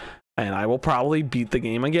it, and I will probably beat the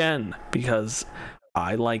game again because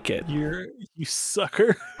I like it. You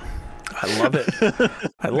sucker. I love it.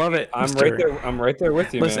 I love it. I'm right there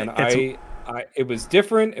with you. Listen, man. It was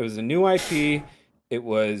different. It was a new IP. It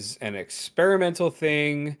was an experimental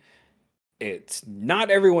thing. It's not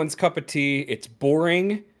everyone's cup of tea. It's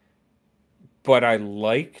boring. But I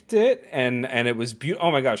liked it, and it was beautiful.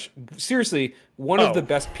 Oh my gosh, seriously, one of the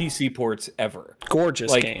best PC ports ever.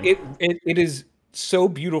 Gorgeous game. It is so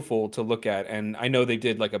beautiful to look at, and I know they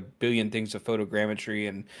did like a billion things with photogrammetry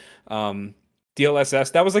and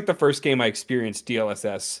DLSS. That was like the first game I experienced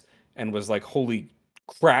DLSS and was like, holy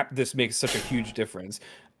crap, this makes such a huge difference.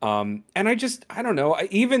 And I don't know.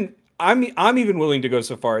 I'm even willing to go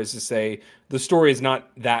so far as to say the story is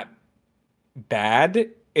not that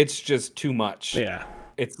bad. It's just too much. Yeah.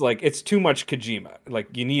 It's like, it's too much Kojima.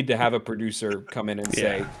 Like, you need to have a producer come in and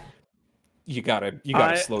say, you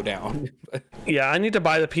gotta slow down. Yeah, I need to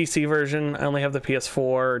buy the PC version. I only have the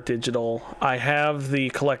PS4 digital. I have the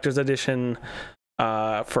collector's edition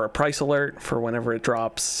for a price alert for whenever it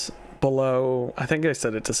drops below. I think I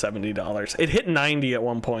set it to $70. It hit 90 at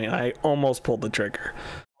one point. I almost pulled the trigger.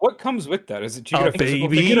 What comes with that? Is it A You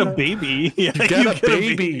get a baby. Yeah, You get a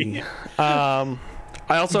baby.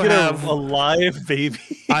 I also have a live baby.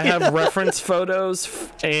 I have reference photos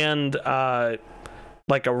and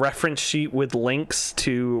like a reference sheet with links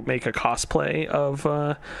to make a cosplay of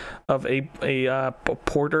a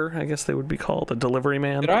porter, I guess they would be called, a delivery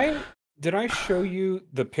man. Did I show you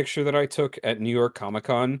the picture that I took at New York Comic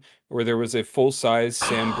Con where there was a full-size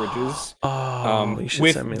Sam Bridges You should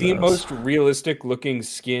with send me the those. most realistic looking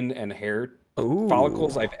skin and hair Ooh.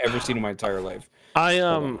 follicles I've ever seen in my entire life? I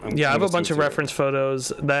have a bunch of see it. reference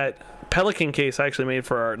photos. That Pelican case I actually made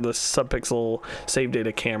for the Subpixel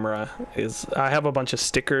SaveData camera. I have a bunch of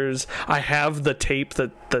stickers. I have the tape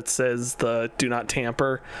that says the "Do not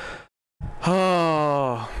tamper."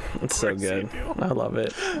 Oh, it's so good. I love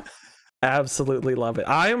it. Absolutely love it.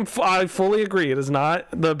 I fully agree. It is not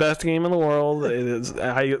the best game in the world. It is.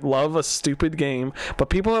 I love a stupid game,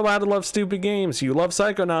 but people are allowed to love stupid games. You love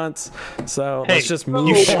Psychonauts, so let's just move.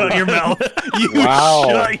 You shut your mouth. You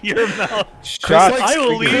shut your mouth. I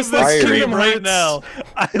will leave this Kingdom right now.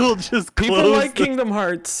 I will just close. People like Kingdom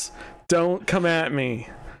Hearts. Don't come at me.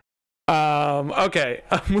 Okay,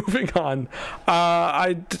 moving on.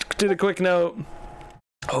 I did a quick note.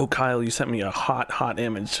 Oh, Kyle, you sent me a hot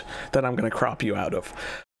image that I'm going to crop you out of.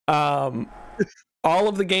 All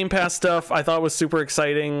of the Game Pass stuff I thought was super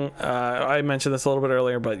exciting. I mentioned this a little bit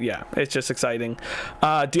earlier, but yeah, it's just exciting.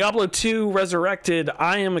 Diablo 2 Resurrected,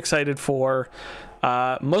 I am excited for.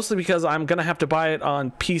 Mostly because I'm going to have to buy it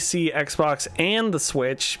on PC, Xbox, and the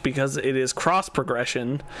Switch because it is cross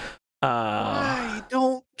progression. Why?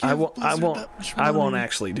 Don't I won't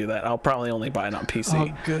actually do that. I'll probably only buy it on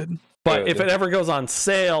PC. Oh, good. But if it ever goes on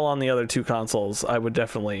sale on the other two consoles, I would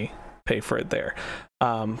definitely pay for it there.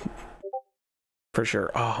 For sure.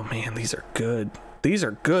 Oh man, these are good. These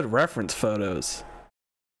are good reference photos.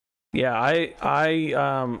 Yeah, I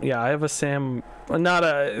have a Sam. I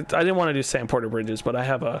didn't want to do Sam Porter Bridges, but I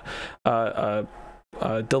have a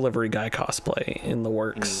delivery guy cosplay in the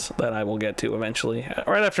works that I will get to eventually,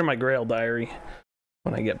 right after my Grail Diary.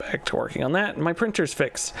 When I get back to working on that, my printer's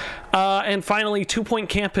fixed. And finally, 2 Point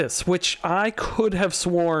Campus, which I could have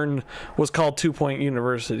sworn was called 2 Point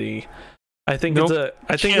University. I think it's a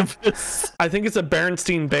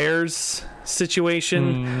Berenstain Bears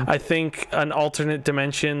situation. I think an alternate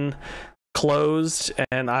dimension closed,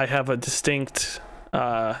 and I have a distinct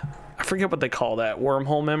I forget what they call that,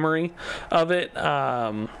 wormhole memory of it.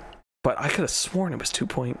 But I could have sworn it was 2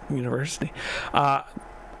 Point University.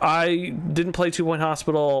 I didn't play 2 Point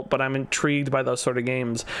Hospital, but I'm intrigued by those sort of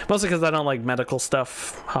games, mostly because I don't like medical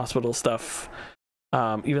stuff, hospital stuff,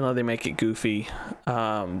 even though they make it goofy.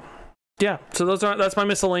 Yeah, so that's my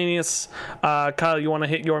miscellaneous. Kyle, you want to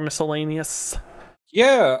hit your miscellaneous?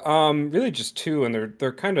 Yeah, really just two, and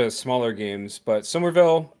they're kind of smaller games, but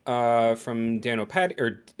Somerville from Dino Patty,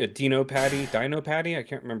 I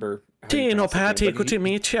can't remember. Dino Patty, good to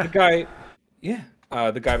meet you. The guy, yeah.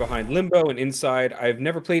 The guy behind Limbo and Inside. I've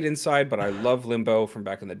never played Inside, but I love Limbo from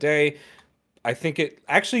back in the day. I think it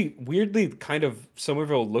actually weirdly kind of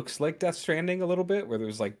Somerville looks like Death Stranding a little bit, where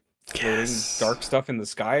there's like floating dark stuff in the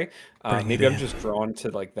sky. Maybe I'm just drawn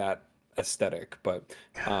to like that aesthetic, but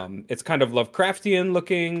it's kind of Lovecraftian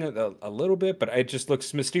looking a little bit, but it just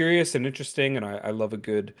looks mysterious and interesting, and I love a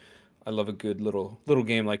good little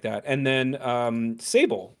game like that. And then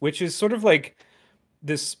Sable, which is sort of like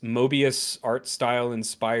this Mobius art style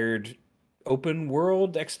inspired open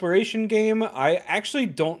world exploration game. I actually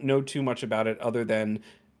don't know too much about it other than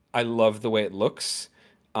I love the way it looks.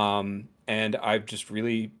 And I'm just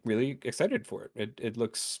really excited for it. It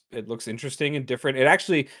looks interesting and different. It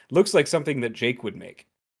actually looks like something that Jake would make.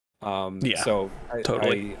 Yeah, so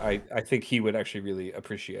totally. I think he would actually really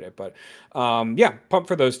appreciate it. But yeah, pumped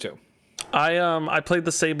for those two. I played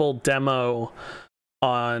the Sable demo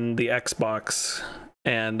on the Xbox.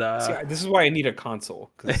 And see, this is why I need a console.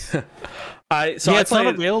 It's not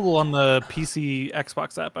available on the PC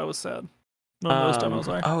Xbox app. I was sad. None of those demos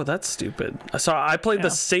are. Oh, that's stupid. So I played the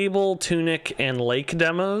Sable, Tunic, and Lake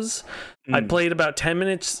demos. I played about 10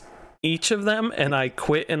 minutes each of them, and I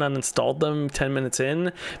quit and uninstalled them 10 minutes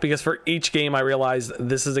in, because for each game I realized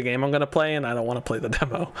this is a game I'm going to play, and I don't want to play the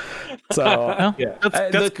demo. So yeah,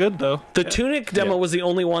 that's good though. The Tunic demo was the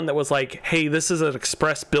only one that was like, hey, this is an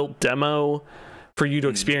express built demo for you to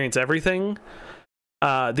experience everything.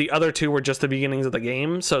 The other two were just the beginnings of the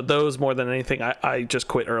game, so those more than anything, I just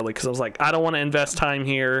quit early because I was like, I don't want to invest time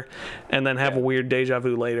here and then have a weird deja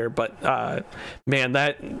vu later. But man,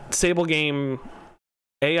 that Sable game,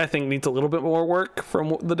 A, I think needs a little bit more work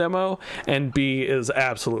from the demo, and B, is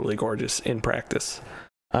absolutely gorgeous in practice.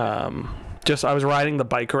 Just I was riding the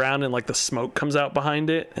bike around and like the smoke comes out behind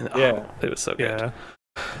it, and it was so good.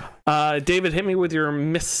 David, hit me with your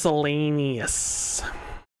miscellaneous.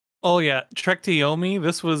 Oh yeah, Trek to Yomi.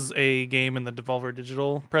 This was a game in the Devolver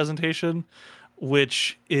Digital presentation,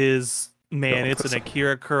 which is it's an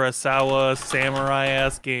Akira Kurosawa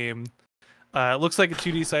samurai-ass game. It looks like a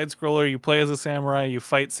 2D side scroller. You play as a samurai, you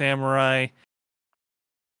fight samurai.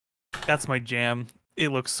 That's my jam. It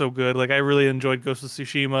looks so good. Like I really enjoyed Ghost of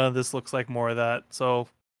Tsushima. This looks like more of that. So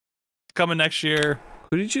coming next year.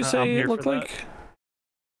 Who did you say it looked like? That.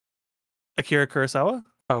 Akira Kurosawa.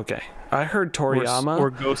 Okay, I heard Toriyama or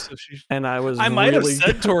Ghost of Tsushima, and I might have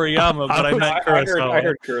said Toriyama, but I meant Kurosawa. I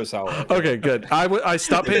heard Kurosawa. Okay, good. I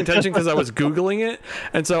stopped paying attention because I was googling it,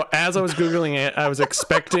 and so as I was googling it, I was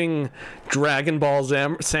expecting Dragon Ball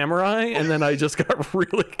Samurai, and then I just got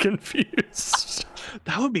really confused.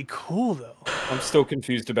 That would be cool, though. I'm still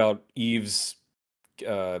confused about Eve's,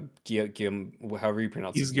 however you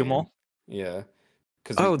pronounce it. Eve's Gilmore. Yeah,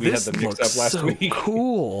 because we had the mix-up last week.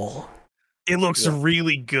 Cool. It looks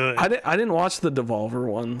really good. I didn't watch the Devolver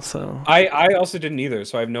one, so I also didn't either,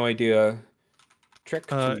 so I have no idea.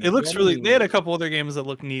 It looks really. They had a couple other games that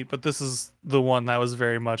look neat, but this is the one that was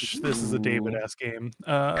very much. This is a David-ass game,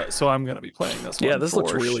 so I'm gonna be playing this one. Yeah, this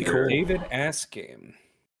looks really cool. David-ass game.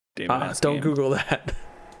 Don't Google that.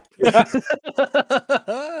 That's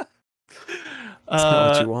not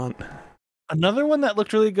what you want. Another one that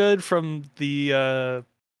looked really good from the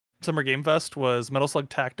Summer Game Fest was Metal Slug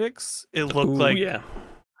Tactics. It looked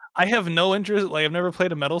I have no interest. Like I've never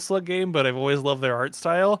played a Metal Slug game, but I've always loved their art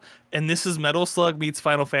style. And this is Metal Slug meets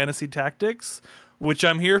Final Fantasy Tactics, which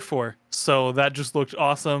I'm here for. So that just looked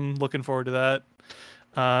awesome. Looking forward to that.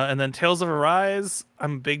 And then Tales of Arise.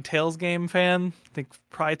 I'm a big Tales game fan. I think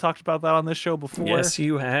probably talked about that on this show before. Yes,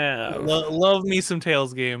 you have. Love me some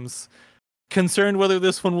Tales games. Concerned whether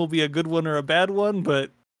this one will be a good one or a bad one,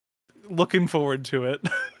 but looking forward to it.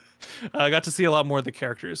 I got to see a lot more of the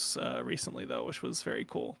characters recently, though, which was very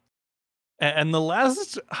cool. And the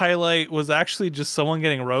last highlight was actually just someone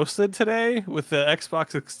getting roasted today with the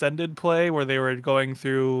Xbox Extended Play, where they were going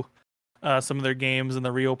through some of their games and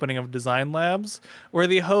the reopening of Design Labs, where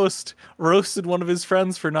the host roasted one of his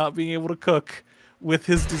friends for not being able to cook with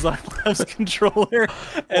his Design Labs controller.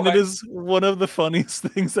 And it is one of the funniest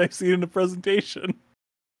things I've seen in a presentation.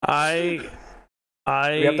 We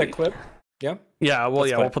have that clip? Yeah,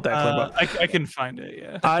 we'll put that clip up. I can find it,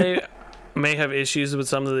 yeah. I may have issues with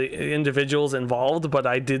some of the individuals involved, but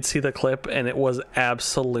I did see the clip and it was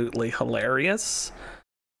absolutely hilarious.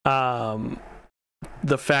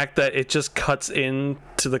 The fact that it just cuts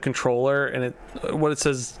into the controller and what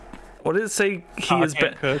did it say?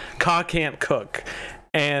 Ka can't cook.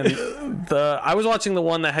 And I was watching the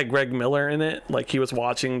one that had Greg Miller in it, like he was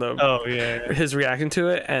watching his reaction to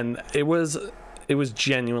it, and it was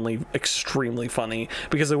genuinely extremely funny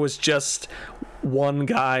because it was just one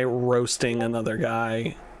guy roasting another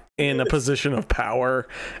guy in a position of power,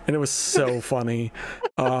 and it was so funny.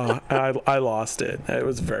 I lost it. It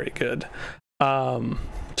was very good. So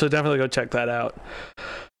definitely go check that out.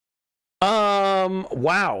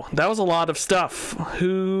 Wow, that was a lot of stuff. I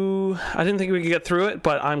didn't think we could get through it,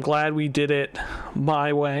 but I'm glad we did it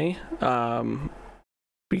my way.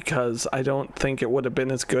 Because I don't think it would have been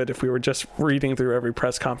as good if we were just reading through every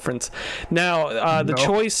press conference. Now, the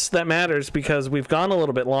choice that matters, because we've gone a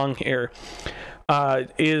little bit long here,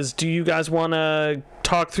 is do you guys want to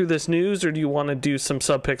talk through this news, or do you want to do some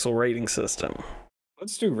Subpixel rating system?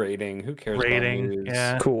 Let's do rating. Who cares rating, about news?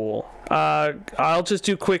 Yeah. Cool. I'll just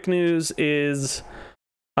do quick news is...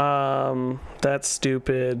 that's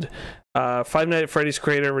stupid. Five Nights at Freddy's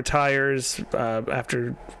creator retires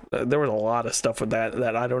after there was a lot of stuff with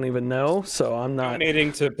that I don't even know, so I'm not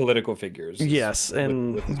donating to political figures. Yes,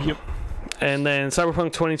 and and then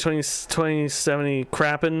Cyberpunk 2070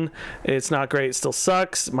 crapping. It's not great, still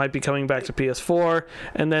sucks. Might be coming back to PS4.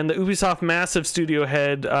 And then the Ubisoft massive studio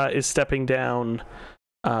head is stepping down.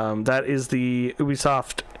 That is the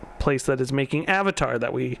Ubisoft place that is making Avatar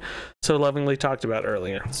that we so lovingly talked about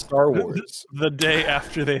earlier. Star Wars. The day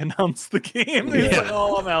after they announced the game, he's like,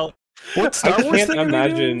 "Oh, I'm out." What Star Wars? I can't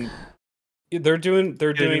imagine. They're doing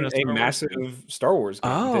a massive Star Wars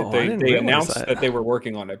game. Oh, they announced that they were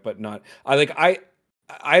working on it, but not.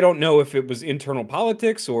 I don't know if it was internal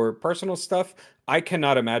politics or personal stuff. I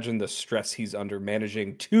cannot imagine the stress he's under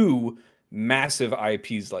managing two massive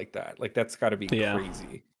IPs like that. Like that's got to be Yeah.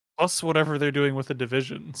 crazy. Plus whatever they're doing with the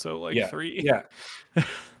Division. So like Yeah, 3. yeah.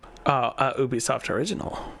 Ubisoft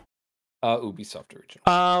original. Ubisoft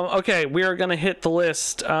original. Okay, we are gonna hit the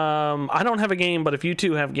list. I don't have a game, but if you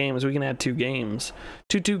two have games, we can add 2 games.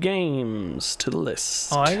 Two games to the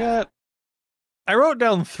list. Oh, I wrote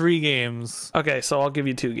down 3 games. Okay, so I'll give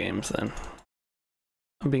you 2 games then.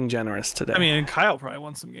 I'm being generous today. I mean, and Kyle probably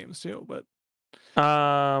wants some games too, but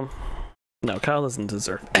no, Kyle doesn't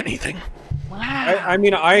deserve anything. I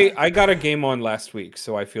mean, I got a game on last week,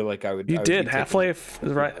 so I feel like I would. You did Half-Life,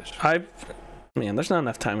 right? Man, there's not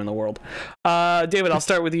enough time in the world. David, I'll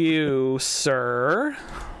start with you, sir.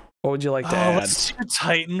 What would you like to add? Let's do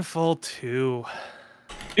Titanfall 2.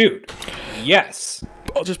 Dude, yes.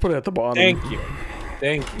 I'll just put it at the bottom. Thank you.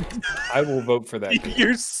 I will vote for that game.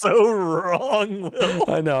 You're so wrong, Will.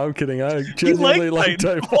 I know, I'm kidding. I genuinely like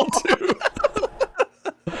Titanfall 2.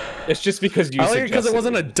 It's just because you. I like it because it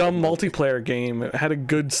wasn't a dumb multiplayer game. It had a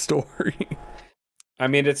good story. I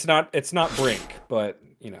mean, it's not Brink, but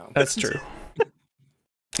you know. That's true.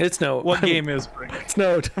 It's no. What game is Brink? It's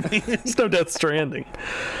no Death Stranding.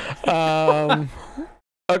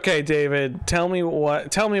 Okay, David, tell me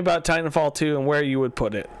about Titanfall 2 and where you would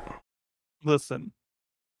put it. Listen,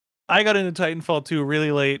 I got into Titanfall 2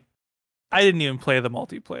 really late. I didn't even play the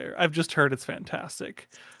multiplayer. I've just heard it's fantastic.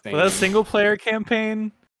 But that single player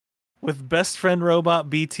campaign with best friend robot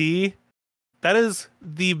BT, that is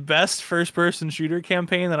the best first person shooter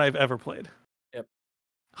campaign that I've ever played. Yep.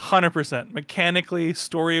 100%. Mechanically,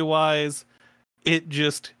 story wise, it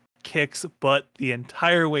just kicks butt the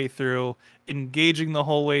entire way through, engaging the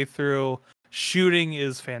whole way through. Shooting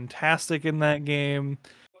is fantastic in that game.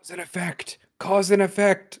 Cause and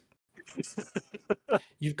effect.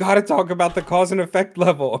 You've got to talk about the cause and effect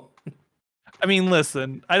level. I mean,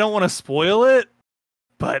 listen, I don't want to spoil it,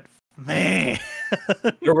 but man,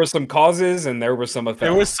 there were some causes and there were some effects.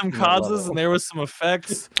 There was some causes and there was some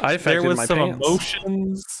effects. There was some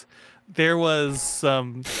emotions. There was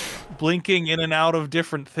some blinking in and out of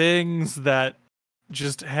different things that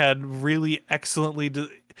just had really excellently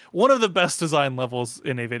one of the best design levels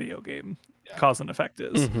in a video game. Yeah. Cause and effect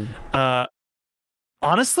is. Mm-hmm.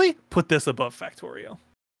 Honestly, put this above Factorio.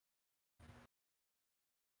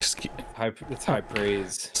 It's high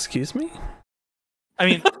praise. Excuse me? I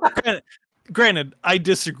mean, granted, I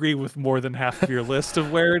disagree with more than half of your list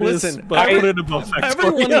of where it is, but I put it above Factorio. Every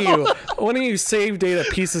one of you SaveData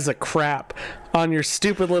pieces of crap on your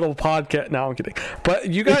stupid little podcast. No, I'm kidding. But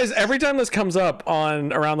you guys, every time this comes up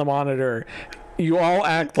on Around the Monitor, you all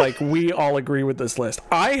act like we all agree with this list.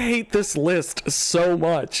 I hate this list so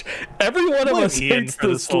much. Every one of us hates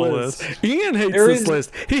this list. Ian hates this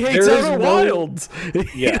list. He hates Outer Wilds.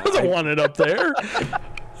 He doesn't want it up there.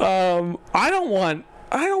 I don't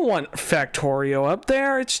want Factorio up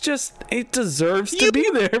there. It's just, it deserves to be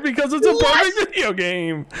there because it's a perfect video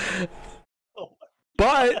game.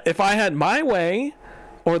 But if I had my way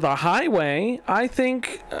or the highway, I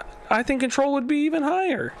think Control would be even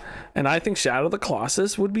higher. And I think Shadow of the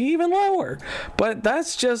Colossus would be even lower. But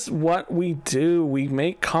that's just what we do. We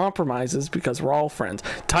make compromises because we're all friends.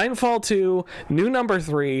 Titanfall 2, new number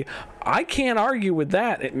 3. I can't argue with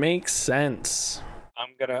that. It makes sense.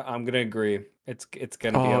 I'm gonna agree. It's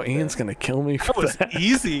gonna be. Oh, Ian's gonna kill me for that.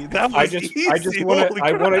 Easy. That was easy.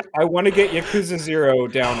 I want to get Yakuza 0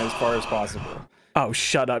 down as far as possible. Oh,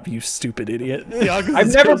 shut up, you stupid idiot.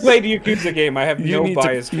 I've never played a Yakuza game. I have no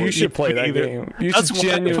bias for it. You should play that game. That's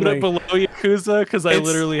why I put it below Yakuza, because I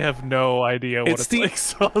literally have no idea what it's like.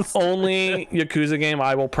 So only Yakuza game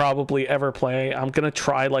I will probably ever play. I'm going to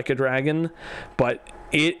try Like a Dragon, but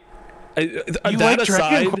you like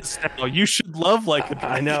Dragon Quest now. You should love Like a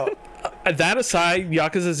Dragon. I know. That aside,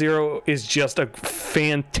 Yakuza 0 is just a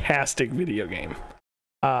fantastic video game.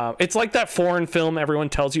 It's like that foreign film everyone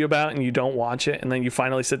tells you about and you don't watch it, and then you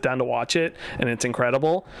finally sit down to watch it and it's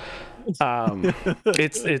incredible. It's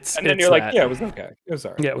and then you're like, yeah, it was okay. It was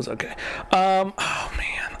alright. Yeah, it was okay. Oh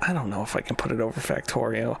man, I don't know if I can put it over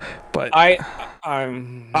Factorio, but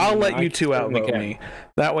I'll let you two outvote me.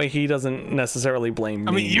 That way he doesn't necessarily blame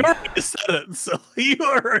me. I mean, you already said it, so you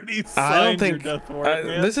already signed your death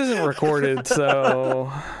warrant. This isn't recorded,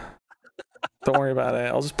 so don't worry about it.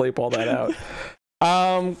 I'll just bleep all that out.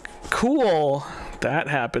 Cool. That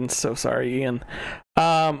happened. So sorry, Ian.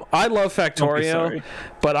 I love Factorio,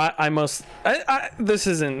 but I this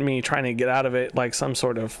isn't me trying to get out of it like some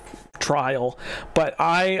sort of trial, but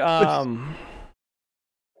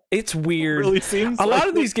it's weird. It really seems a lot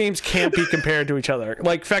of these games can't be compared to each other.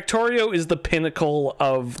 Like Factorio is the pinnacle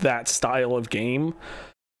of that style of game.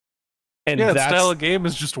 And Yeah, that that's style of game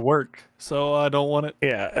is just work, so I don't want it.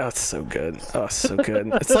 yeah, oh, it's so good. Oh, it's so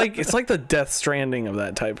good. It's like the Death Stranding of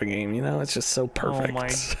that type of game, you know? It's just so perfect. Oh my.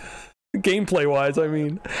 Gameplay wise, I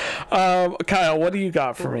mean. Kyle, what do you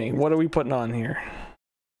got for me? What are we putting on here?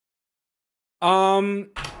 Well,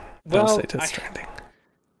 Don't say Death Stranding.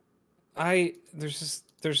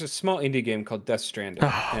 There's a small indie game called Death Stranding.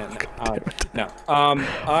 Oh, and,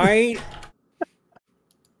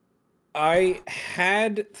 I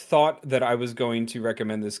had thought that I was going to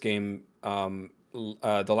recommend this game the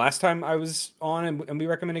last time I was on and we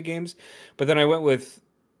recommended games, but then I went with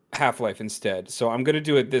Half-Life instead. So I'm going to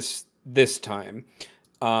do it this time.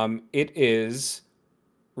 It is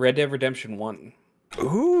Red Dead Redemption 1.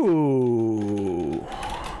 Ooh.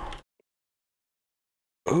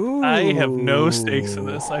 Ooh. I have no stakes in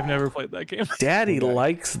this. I've never played that game. Daddy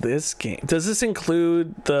likes this game. Does this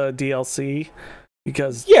include the DLC?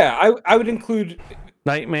 Because I would include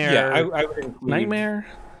Nightmare. Yeah, I would include Nightmare.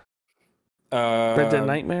 Red Dead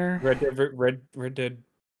Nightmare. Red Dead.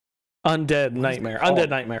 Undead Nightmare. Undead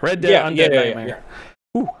Nightmare. Red Dead Undead Nightmare.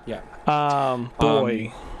 Yeah. Ooh. Yeah.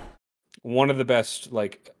 Boy. One of the best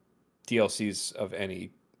like DLCs of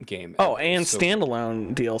any game. Oh, and so,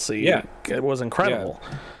 standalone DLC. Yeah. It was incredible.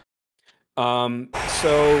 Yeah.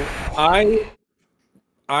 So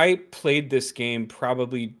I played this game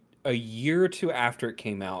probably a year or two after it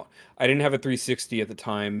came out. I didn't have a 360 at the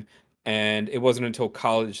time, and it wasn't until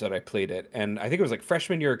college that I played it. And I think it was like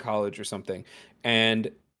freshman year of college or something.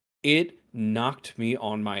 And it knocked me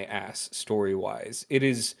on my ass story-wise. It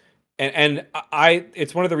is, and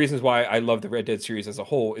it's one of the reasons why I love the Red Dead series as a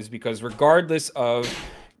whole, is because regardless of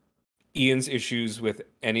Ian's issues with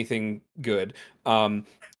anything good,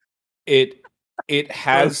 it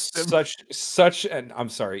has such and I'm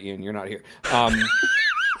sorry, Ian, you're not here.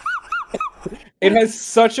 It has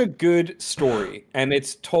such a good story, and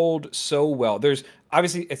it's told so well. There's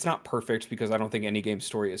obviously it's not perfect because I don't think any game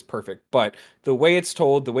story is perfect, but the way it's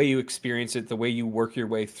told, the way you experience it, the way you work your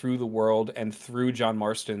way through the world and through John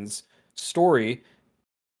Marston's story,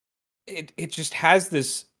 it just has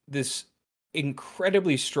this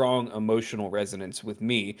incredibly strong emotional resonance with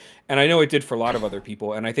me, and I know it did for a lot of other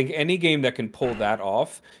people. And I think any game that can pull that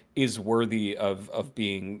off is worthy of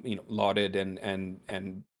being lauded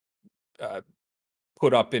and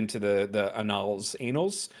put up into the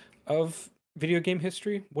annals of video game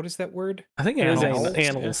history. What is that word? I think it is annals.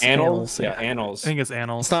 Yeah, annals. I think it's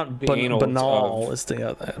annals. It's not banal. It's the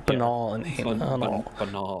other banal and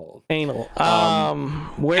banal. Anal.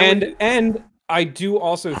 And I do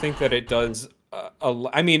also think that it does.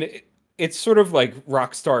 I mean, it's sort of like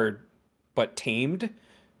Rockstar, but tamed.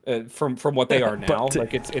 From what they are now,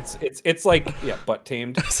 like it's like butt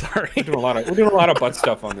tamed. Sorry, we're doing a lot of butt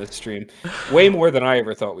stuff on this stream, way more than I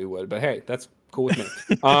ever thought we would. But hey, that's cool with me.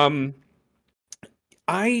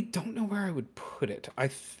 I don't know where I would put it.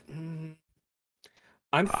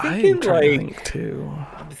 I'm thinking like too.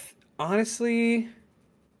 Honestly,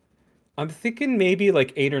 I'm thinking maybe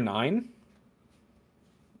like 8 or 9,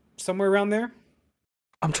 somewhere around there.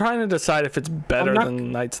 I'm trying to decide if it's better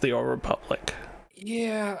than Knights of the Old Republic.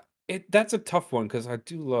 Yeah, that's a tough one because I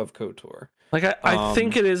do love KOTOR. Like I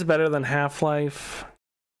think it is better than Half-Life,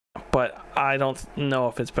 but I don't know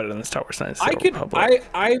if it's better than Star Wars Knights of the Old Republic.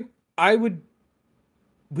 I would.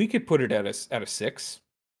 We could put it at a 6.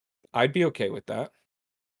 I'd be okay with that.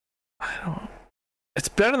 I don't. It's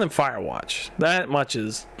better than Firewatch. That much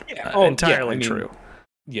is entirely true.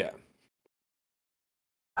 Yeah.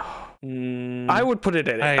 I would put it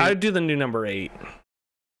at 8. I'd do the new number 8.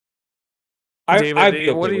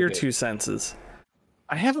 David, what are your 2 senses?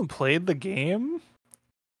 I haven't played the game,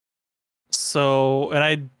 so and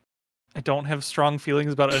I don't have strong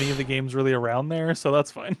feelings about any of the games really around there, so that's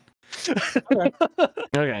fine.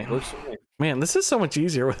 Okay. Man, this is so much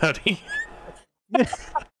easier without Ian.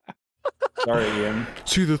 Sorry, Ian.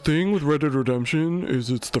 See, the thing with Red Dead Redemption is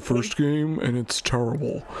it's the first game and it's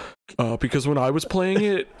terrible. Because when I was playing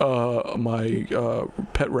it, my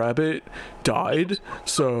pet rabbit died,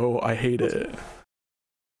 so I hate it.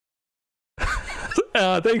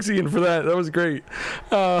 Thanks, Ian, for that. That was great.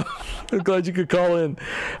 I'm glad you could call in.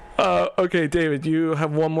 Okay, David, you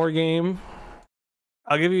have one more game.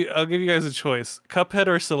 I'll give you guys a choice: Cuphead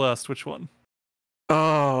or Celeste. Which one?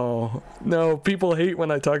 Oh no, people hate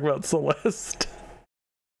when I talk about Celeste.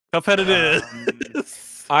 Cuphead it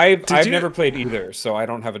is. I've never played either, so I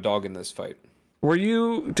don't have a dog in this fight.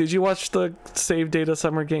 Did you watch the SaveData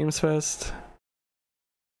Summer Games Fest?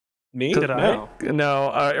 Me? Did I? No,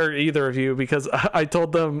 or either of you, because I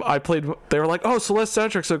told them I played. They were like, "Oh, Celeste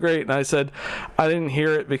soundtrack's so great," and I said I didn't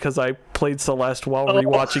hear it because I played Celeste while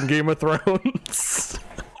rewatching Game of Thrones.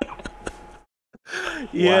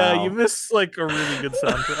 Yeah, Wow. you missed like a really good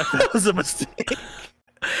soundtrack. That was a mistake.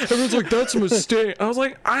 Everyone's like, that's a mistake. I was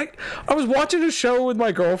like, I was watching a show with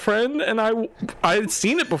my girlfriend, and I had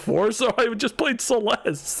seen it before, so I just played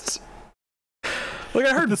Celeste. Like,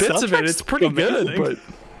 I heard The bits of it. soundtrack's It's pretty good, amazing. but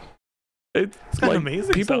it's got like an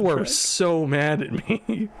amazing people were soundtrack. so mad at me.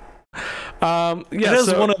 It Yeah, is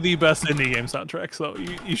so, one of the best indie game soundtracks, though.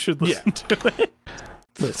 You should listen to it.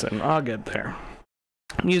 listen, I'll get there.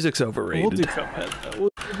 Music's overrated. We'll do Cuphead. Though.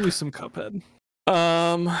 We'll do some Cuphead.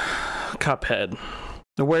 Cuphead.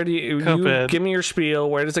 Where do you Cuphead. give me your spiel?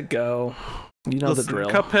 Where does it go? You know Listen, the drill.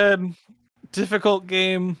 Cuphead, difficult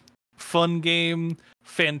game, fun game,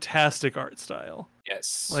 fantastic art style.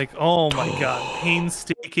 Yes. Like, oh my god,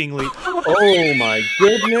 painstakingly. oh my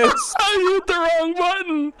goodness. I hit the wrong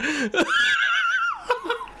button.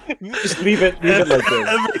 Just leave it like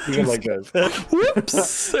this. Leave it like this.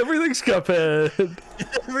 Whoops! Everything's Cuphead.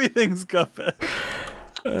 Everything's Cuphead.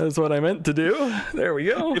 That's what I meant to do. There we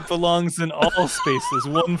go. It belongs in all spaces,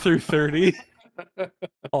 1 through 30.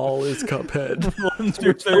 All is Cuphead. 1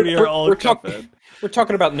 through 30 are all Cuphead. We're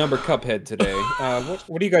talking about number Cuphead today.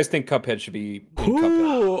 What do you guys think Cuphead should be in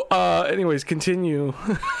Cuphead? Ooh, anyways, continue.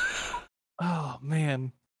 Oh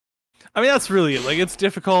man. I mean, that's really it. Like, it's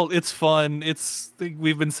difficult, it's fun,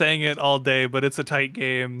 we've been saying it all day, but it's a tight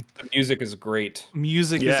game. The music is great.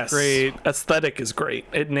 Music Yes. is great. Aesthetic is great.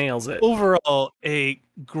 It nails it. Overall, a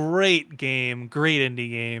great game, great indie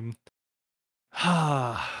game.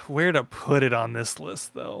 Where to put it on this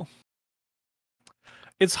list, though?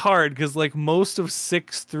 It's hard because, like, most of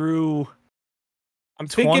 6 through I'm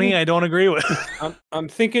 20, thinking, I don't agree with. I'm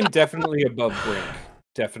thinking definitely above Brink.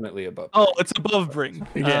 Definitely above. Oh, it's above Brink.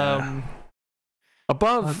 Yeah.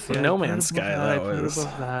 Above let's see, No I put it Man's above Sky, that, I though, put it is.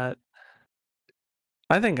 above that.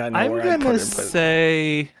 I think I know I'm where I'd put gonna it, but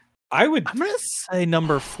say I'm gonna say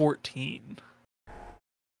number 14.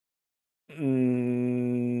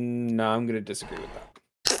 No, I'm gonna disagree with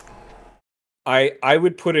that. I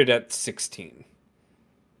would put it at 16.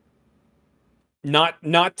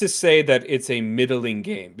 Not to say that it's a middling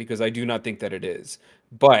game, because I do not think that it is,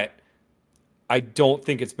 but I don't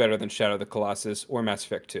think it's better than Shadow of the Colossus or Mass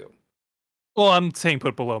Effect 2. Well, I'm saying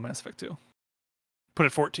put below Mass Effect 2. Put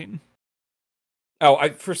it 14. Oh, I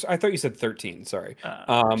thought you said 13. Sorry.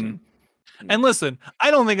 14. And listen, I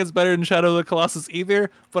don't think it's better than Shadow of the Colossus either,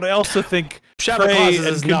 but I also think Shadow of the Prey Colossus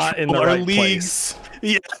and is not in the Control are right leagues. place.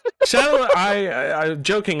 Yeah. Shadow, I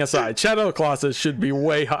joking aside, Shadow of the Colossus should be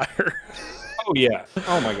way higher. Oh yeah.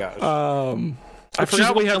 Oh my gosh. I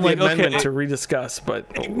forgot we have the like, okay, amendment to rediscuss, but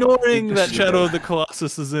Ignoring that Shadow of the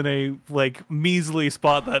Colossus is in a like measly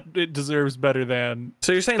spot that it deserves better than.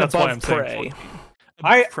 So you're saying That's why I'm above saying Prey? 14.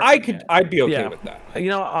 Prey, yeah. I'd be okay Yeah. with that. You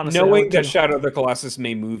know, honestly, Knowing I would that too. Shadow of the Colossus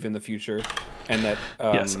may move in the future, and that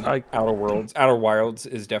Yes, Outer Wilds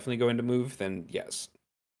is definitely going to move, then yes,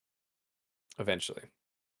 eventually.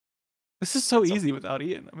 This is so easy without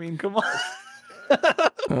Ian. I mean, come on.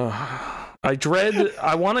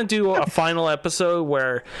 I want to do a final episode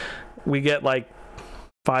where we get like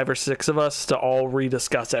 5 or 6 of us to all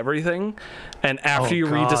rediscuss everything, and after you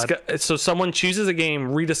rediscuss, so someone chooses a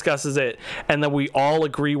game, rediscusses it, and then we all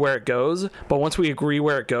agree where it goes. But once we agree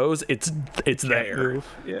where it goes, it's there.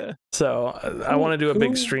 Yeah. So I want to do a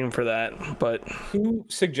big stream for that. But Who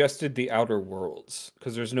suggested the Outer Worlds?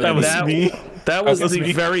 Because there's no That was that me. That was That was the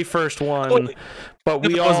me. very first one. Oh, But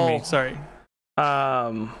we That was all me. Sorry.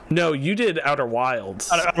 no, you did Outer Wilds.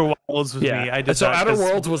 Outer Worlds was me. I did so that Outer 'cause-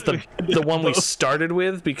 Worlds was the one we started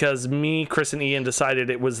with, because me, Chris, and Ian decided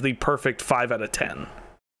it was the perfect 5 out of 10.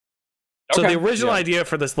 So Okay. the original Yeah. idea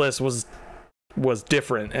for this list was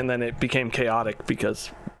different, and then it became chaotic because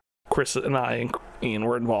Chris and I and Ian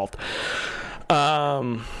were involved.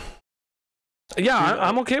 Yeah,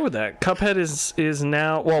 I'm okay with that. Cuphead is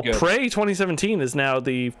now, well, Good. Prey 2017 is now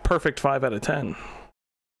the perfect 5 out of 10.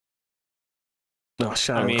 Oh,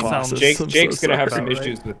 Shadow I of the mean, Colossus. Jake's I'm gonna so have sorry. some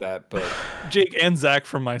issues with that, but Jake and Zach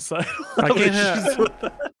from my side. I have can't issues have- with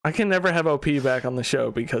that. I can never have OP back on the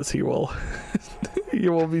show because he will he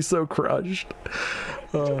will be so crushed.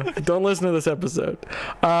 Don't listen to this episode.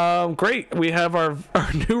 Great. We have our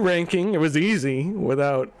new ranking. It was easy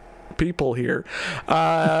without people here.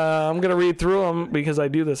 I'm going to read through them because I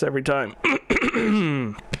do this every time.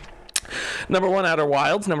 Number 1, Outer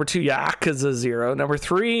Wilds. Number 2, Yakuza 0. Number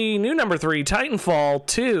 3, Titanfall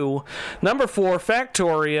 2. Number 4,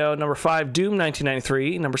 Factorio. Number 5, Doom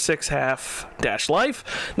 1993. Number 6,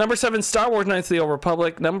 Half-Life. Number 7, Star Wars Knights of the Old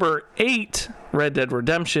Republic. Number 8, Red Dead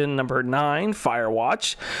Redemption. Number 9,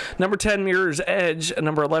 Firewatch. Number 10, Mirror's Edge.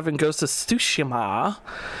 Number 11, Ghost of Tsushima.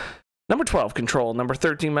 Number 12, Control. Number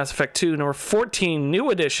 13, Mass Effect 2. Number 14, New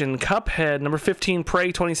Edition, Cuphead. Number 15, Prey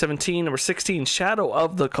 2017. Number 16, Shadow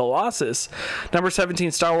of the Colossus. Number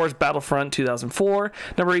 17, Star Wars Battlefront 2004.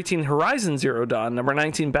 Number 18, Horizon Zero Dawn. Number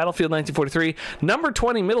 19, Battlefield 1943. Number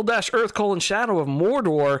 20, Middle Dash Earth: Shadow of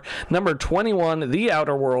Mordor. Number 21, The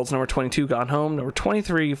Outer Worlds. Number 22, Gone Home. Number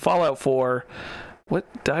 23, Fallout 4.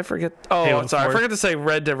 What did I forget? Oh, Halo sorry. 4. I forgot to say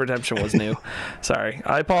Red Dead Redemption was new. Sorry.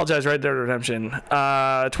 I apologize, Red Dead Redemption.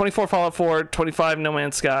 24, Fallout 4. 25, No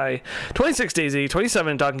Man's Sky. 26, DayZ.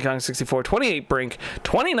 27, Donkey Kong 64. 28, Brink.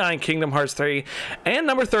 29, Kingdom Hearts 3. And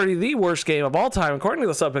number 30, the worst game of all time, according to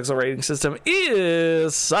the Subpixel rating system,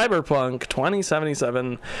 is Cyberpunk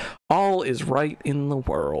 2077. All is right in the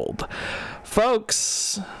world.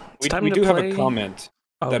 Folks, it's time we to do play. have a comment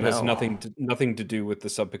that has nothing to do with the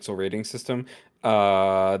Subpixel rating system.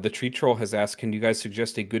 The Tree Troll has asked, can you guys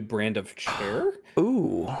suggest a good brand of chair?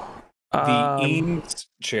 Ooh. The Eames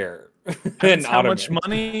chair. That's how much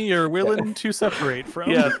money you're willing to separate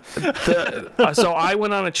from. Yeah. So I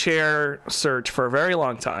went on a chair search for a very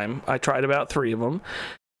long time. I tried about 3 of them.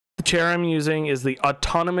 The chair I'm using is the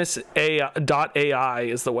autonomous AI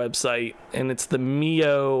is the website, and it's the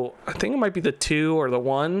Mio. I think it might be the 2 or the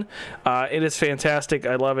 1. It is fantastic.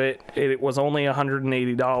 I love it. It was only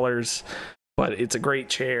 $180, but it's a great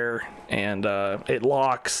chair, and it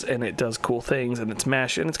locks and it does cool things, and it's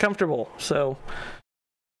mesh and it's comfortable. So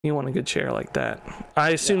you want a good chair like that.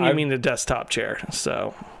 I assume you mean a desktop chair.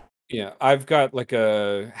 So yeah, I've got like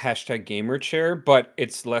a #gamer chair, but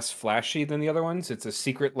it's less flashy than the other ones. It's a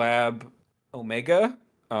Secret Lab Omega,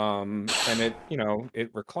 and it, you know,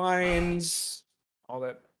 it reclines, all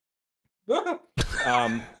that,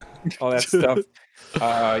 all that stuff.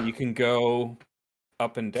 You can go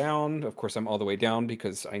up and down. Of course, I'm all the way down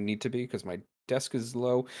because I need to be, because my desk is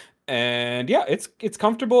low. And yeah, it's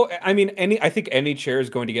comfortable. I mean, I think any chair is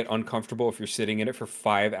going to get uncomfortable if you're sitting in it for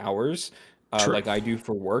 5 hours. Like I do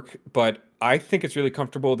for work, but I think it's really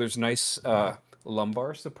comfortable. There's nice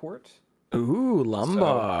lumbar support. ooh,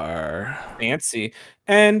 lumbar. So, fancy.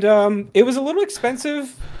 And it was a little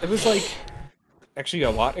expensive. It was like actually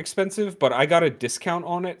a lot expensive, but I got a discount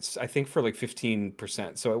on it, I think for like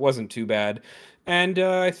 15%. So it wasn't too bad. And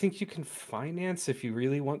I think you can finance if you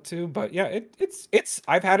really want to. But yeah, it's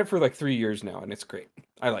I've had it for like 3 years now, and it's great.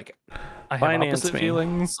 I like it. I have Finance opposite me.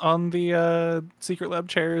 feelings on the Secret Lab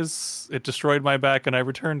chairs. It destroyed my back, and I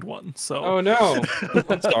returned one. So Oh no,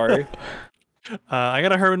 I'm sorry. I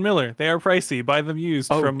got a Herman Miller. They are pricey. Buy them used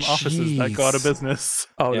from offices that go out of jeez. business.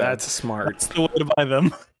 Oh, Yeah. that's smart. That's the way to buy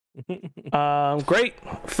them. Great,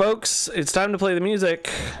 folks. It's time to play the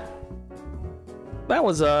music. That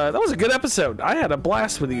was a good episode. I had a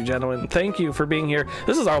blast with you, gentlemen. Thank you for being here.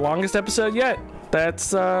 This is our longest episode yet.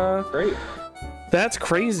 That's Great. That's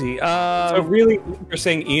crazy. So really, you're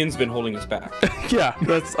saying Ian's been holding us back? Yeah,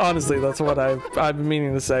 that's honestly what I've been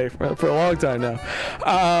meaning to say for a long time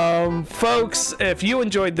now. Folks, if you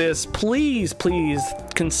enjoyed this, please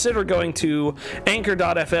consider going to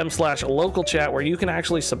anchor.fm/local chat, where you can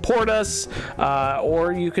actually support us,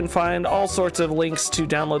 or you can find all sorts of links to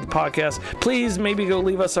download the podcast. Please maybe go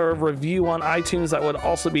leave us a review on iTunes. That would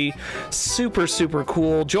also be super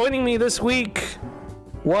cool. Joining me this week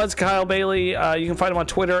was Kyle Bailey. You can find him on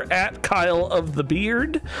Twitter at Kyle of the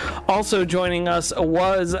Beard. Also joining us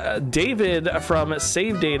was David from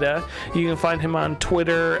SaveData. You can find him on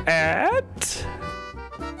Twitter at...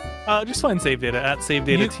 Just find SaveData at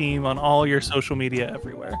SaveData Team on all your social media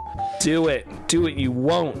everywhere. Do it, you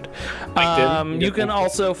won't. You can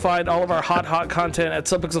also find all of our hot content at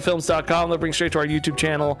subpixelfilms.com. That brings straight to our YouTube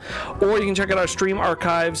channel, or you can check out our stream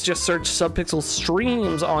archives. Just search Subpixel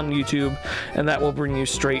Streams on YouTube, and that will bring you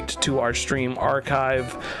straight to our stream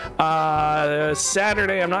archive.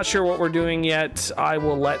 Saturday, I'm not sure what we're doing yet. I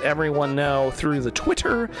will let everyone know through the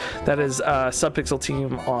Twitter. That is Subpixel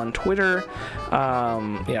Team on Twitter.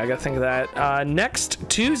 Yeah, I gotta think of that. Next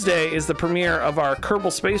Tuesday is the premiere of our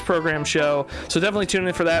Kerbal Space Program show, so definitely tune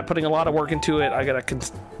in for that. Putting a lot of work into it. I gotta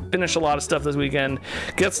finish a lot of stuff this weekend,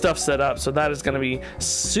 get stuff set up, so that is going to be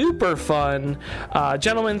super fun.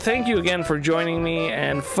 Gentlemen, thank you again for joining me,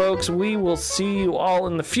 and folks, we will see you all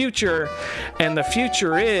in the future, and the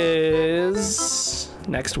future is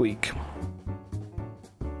next week.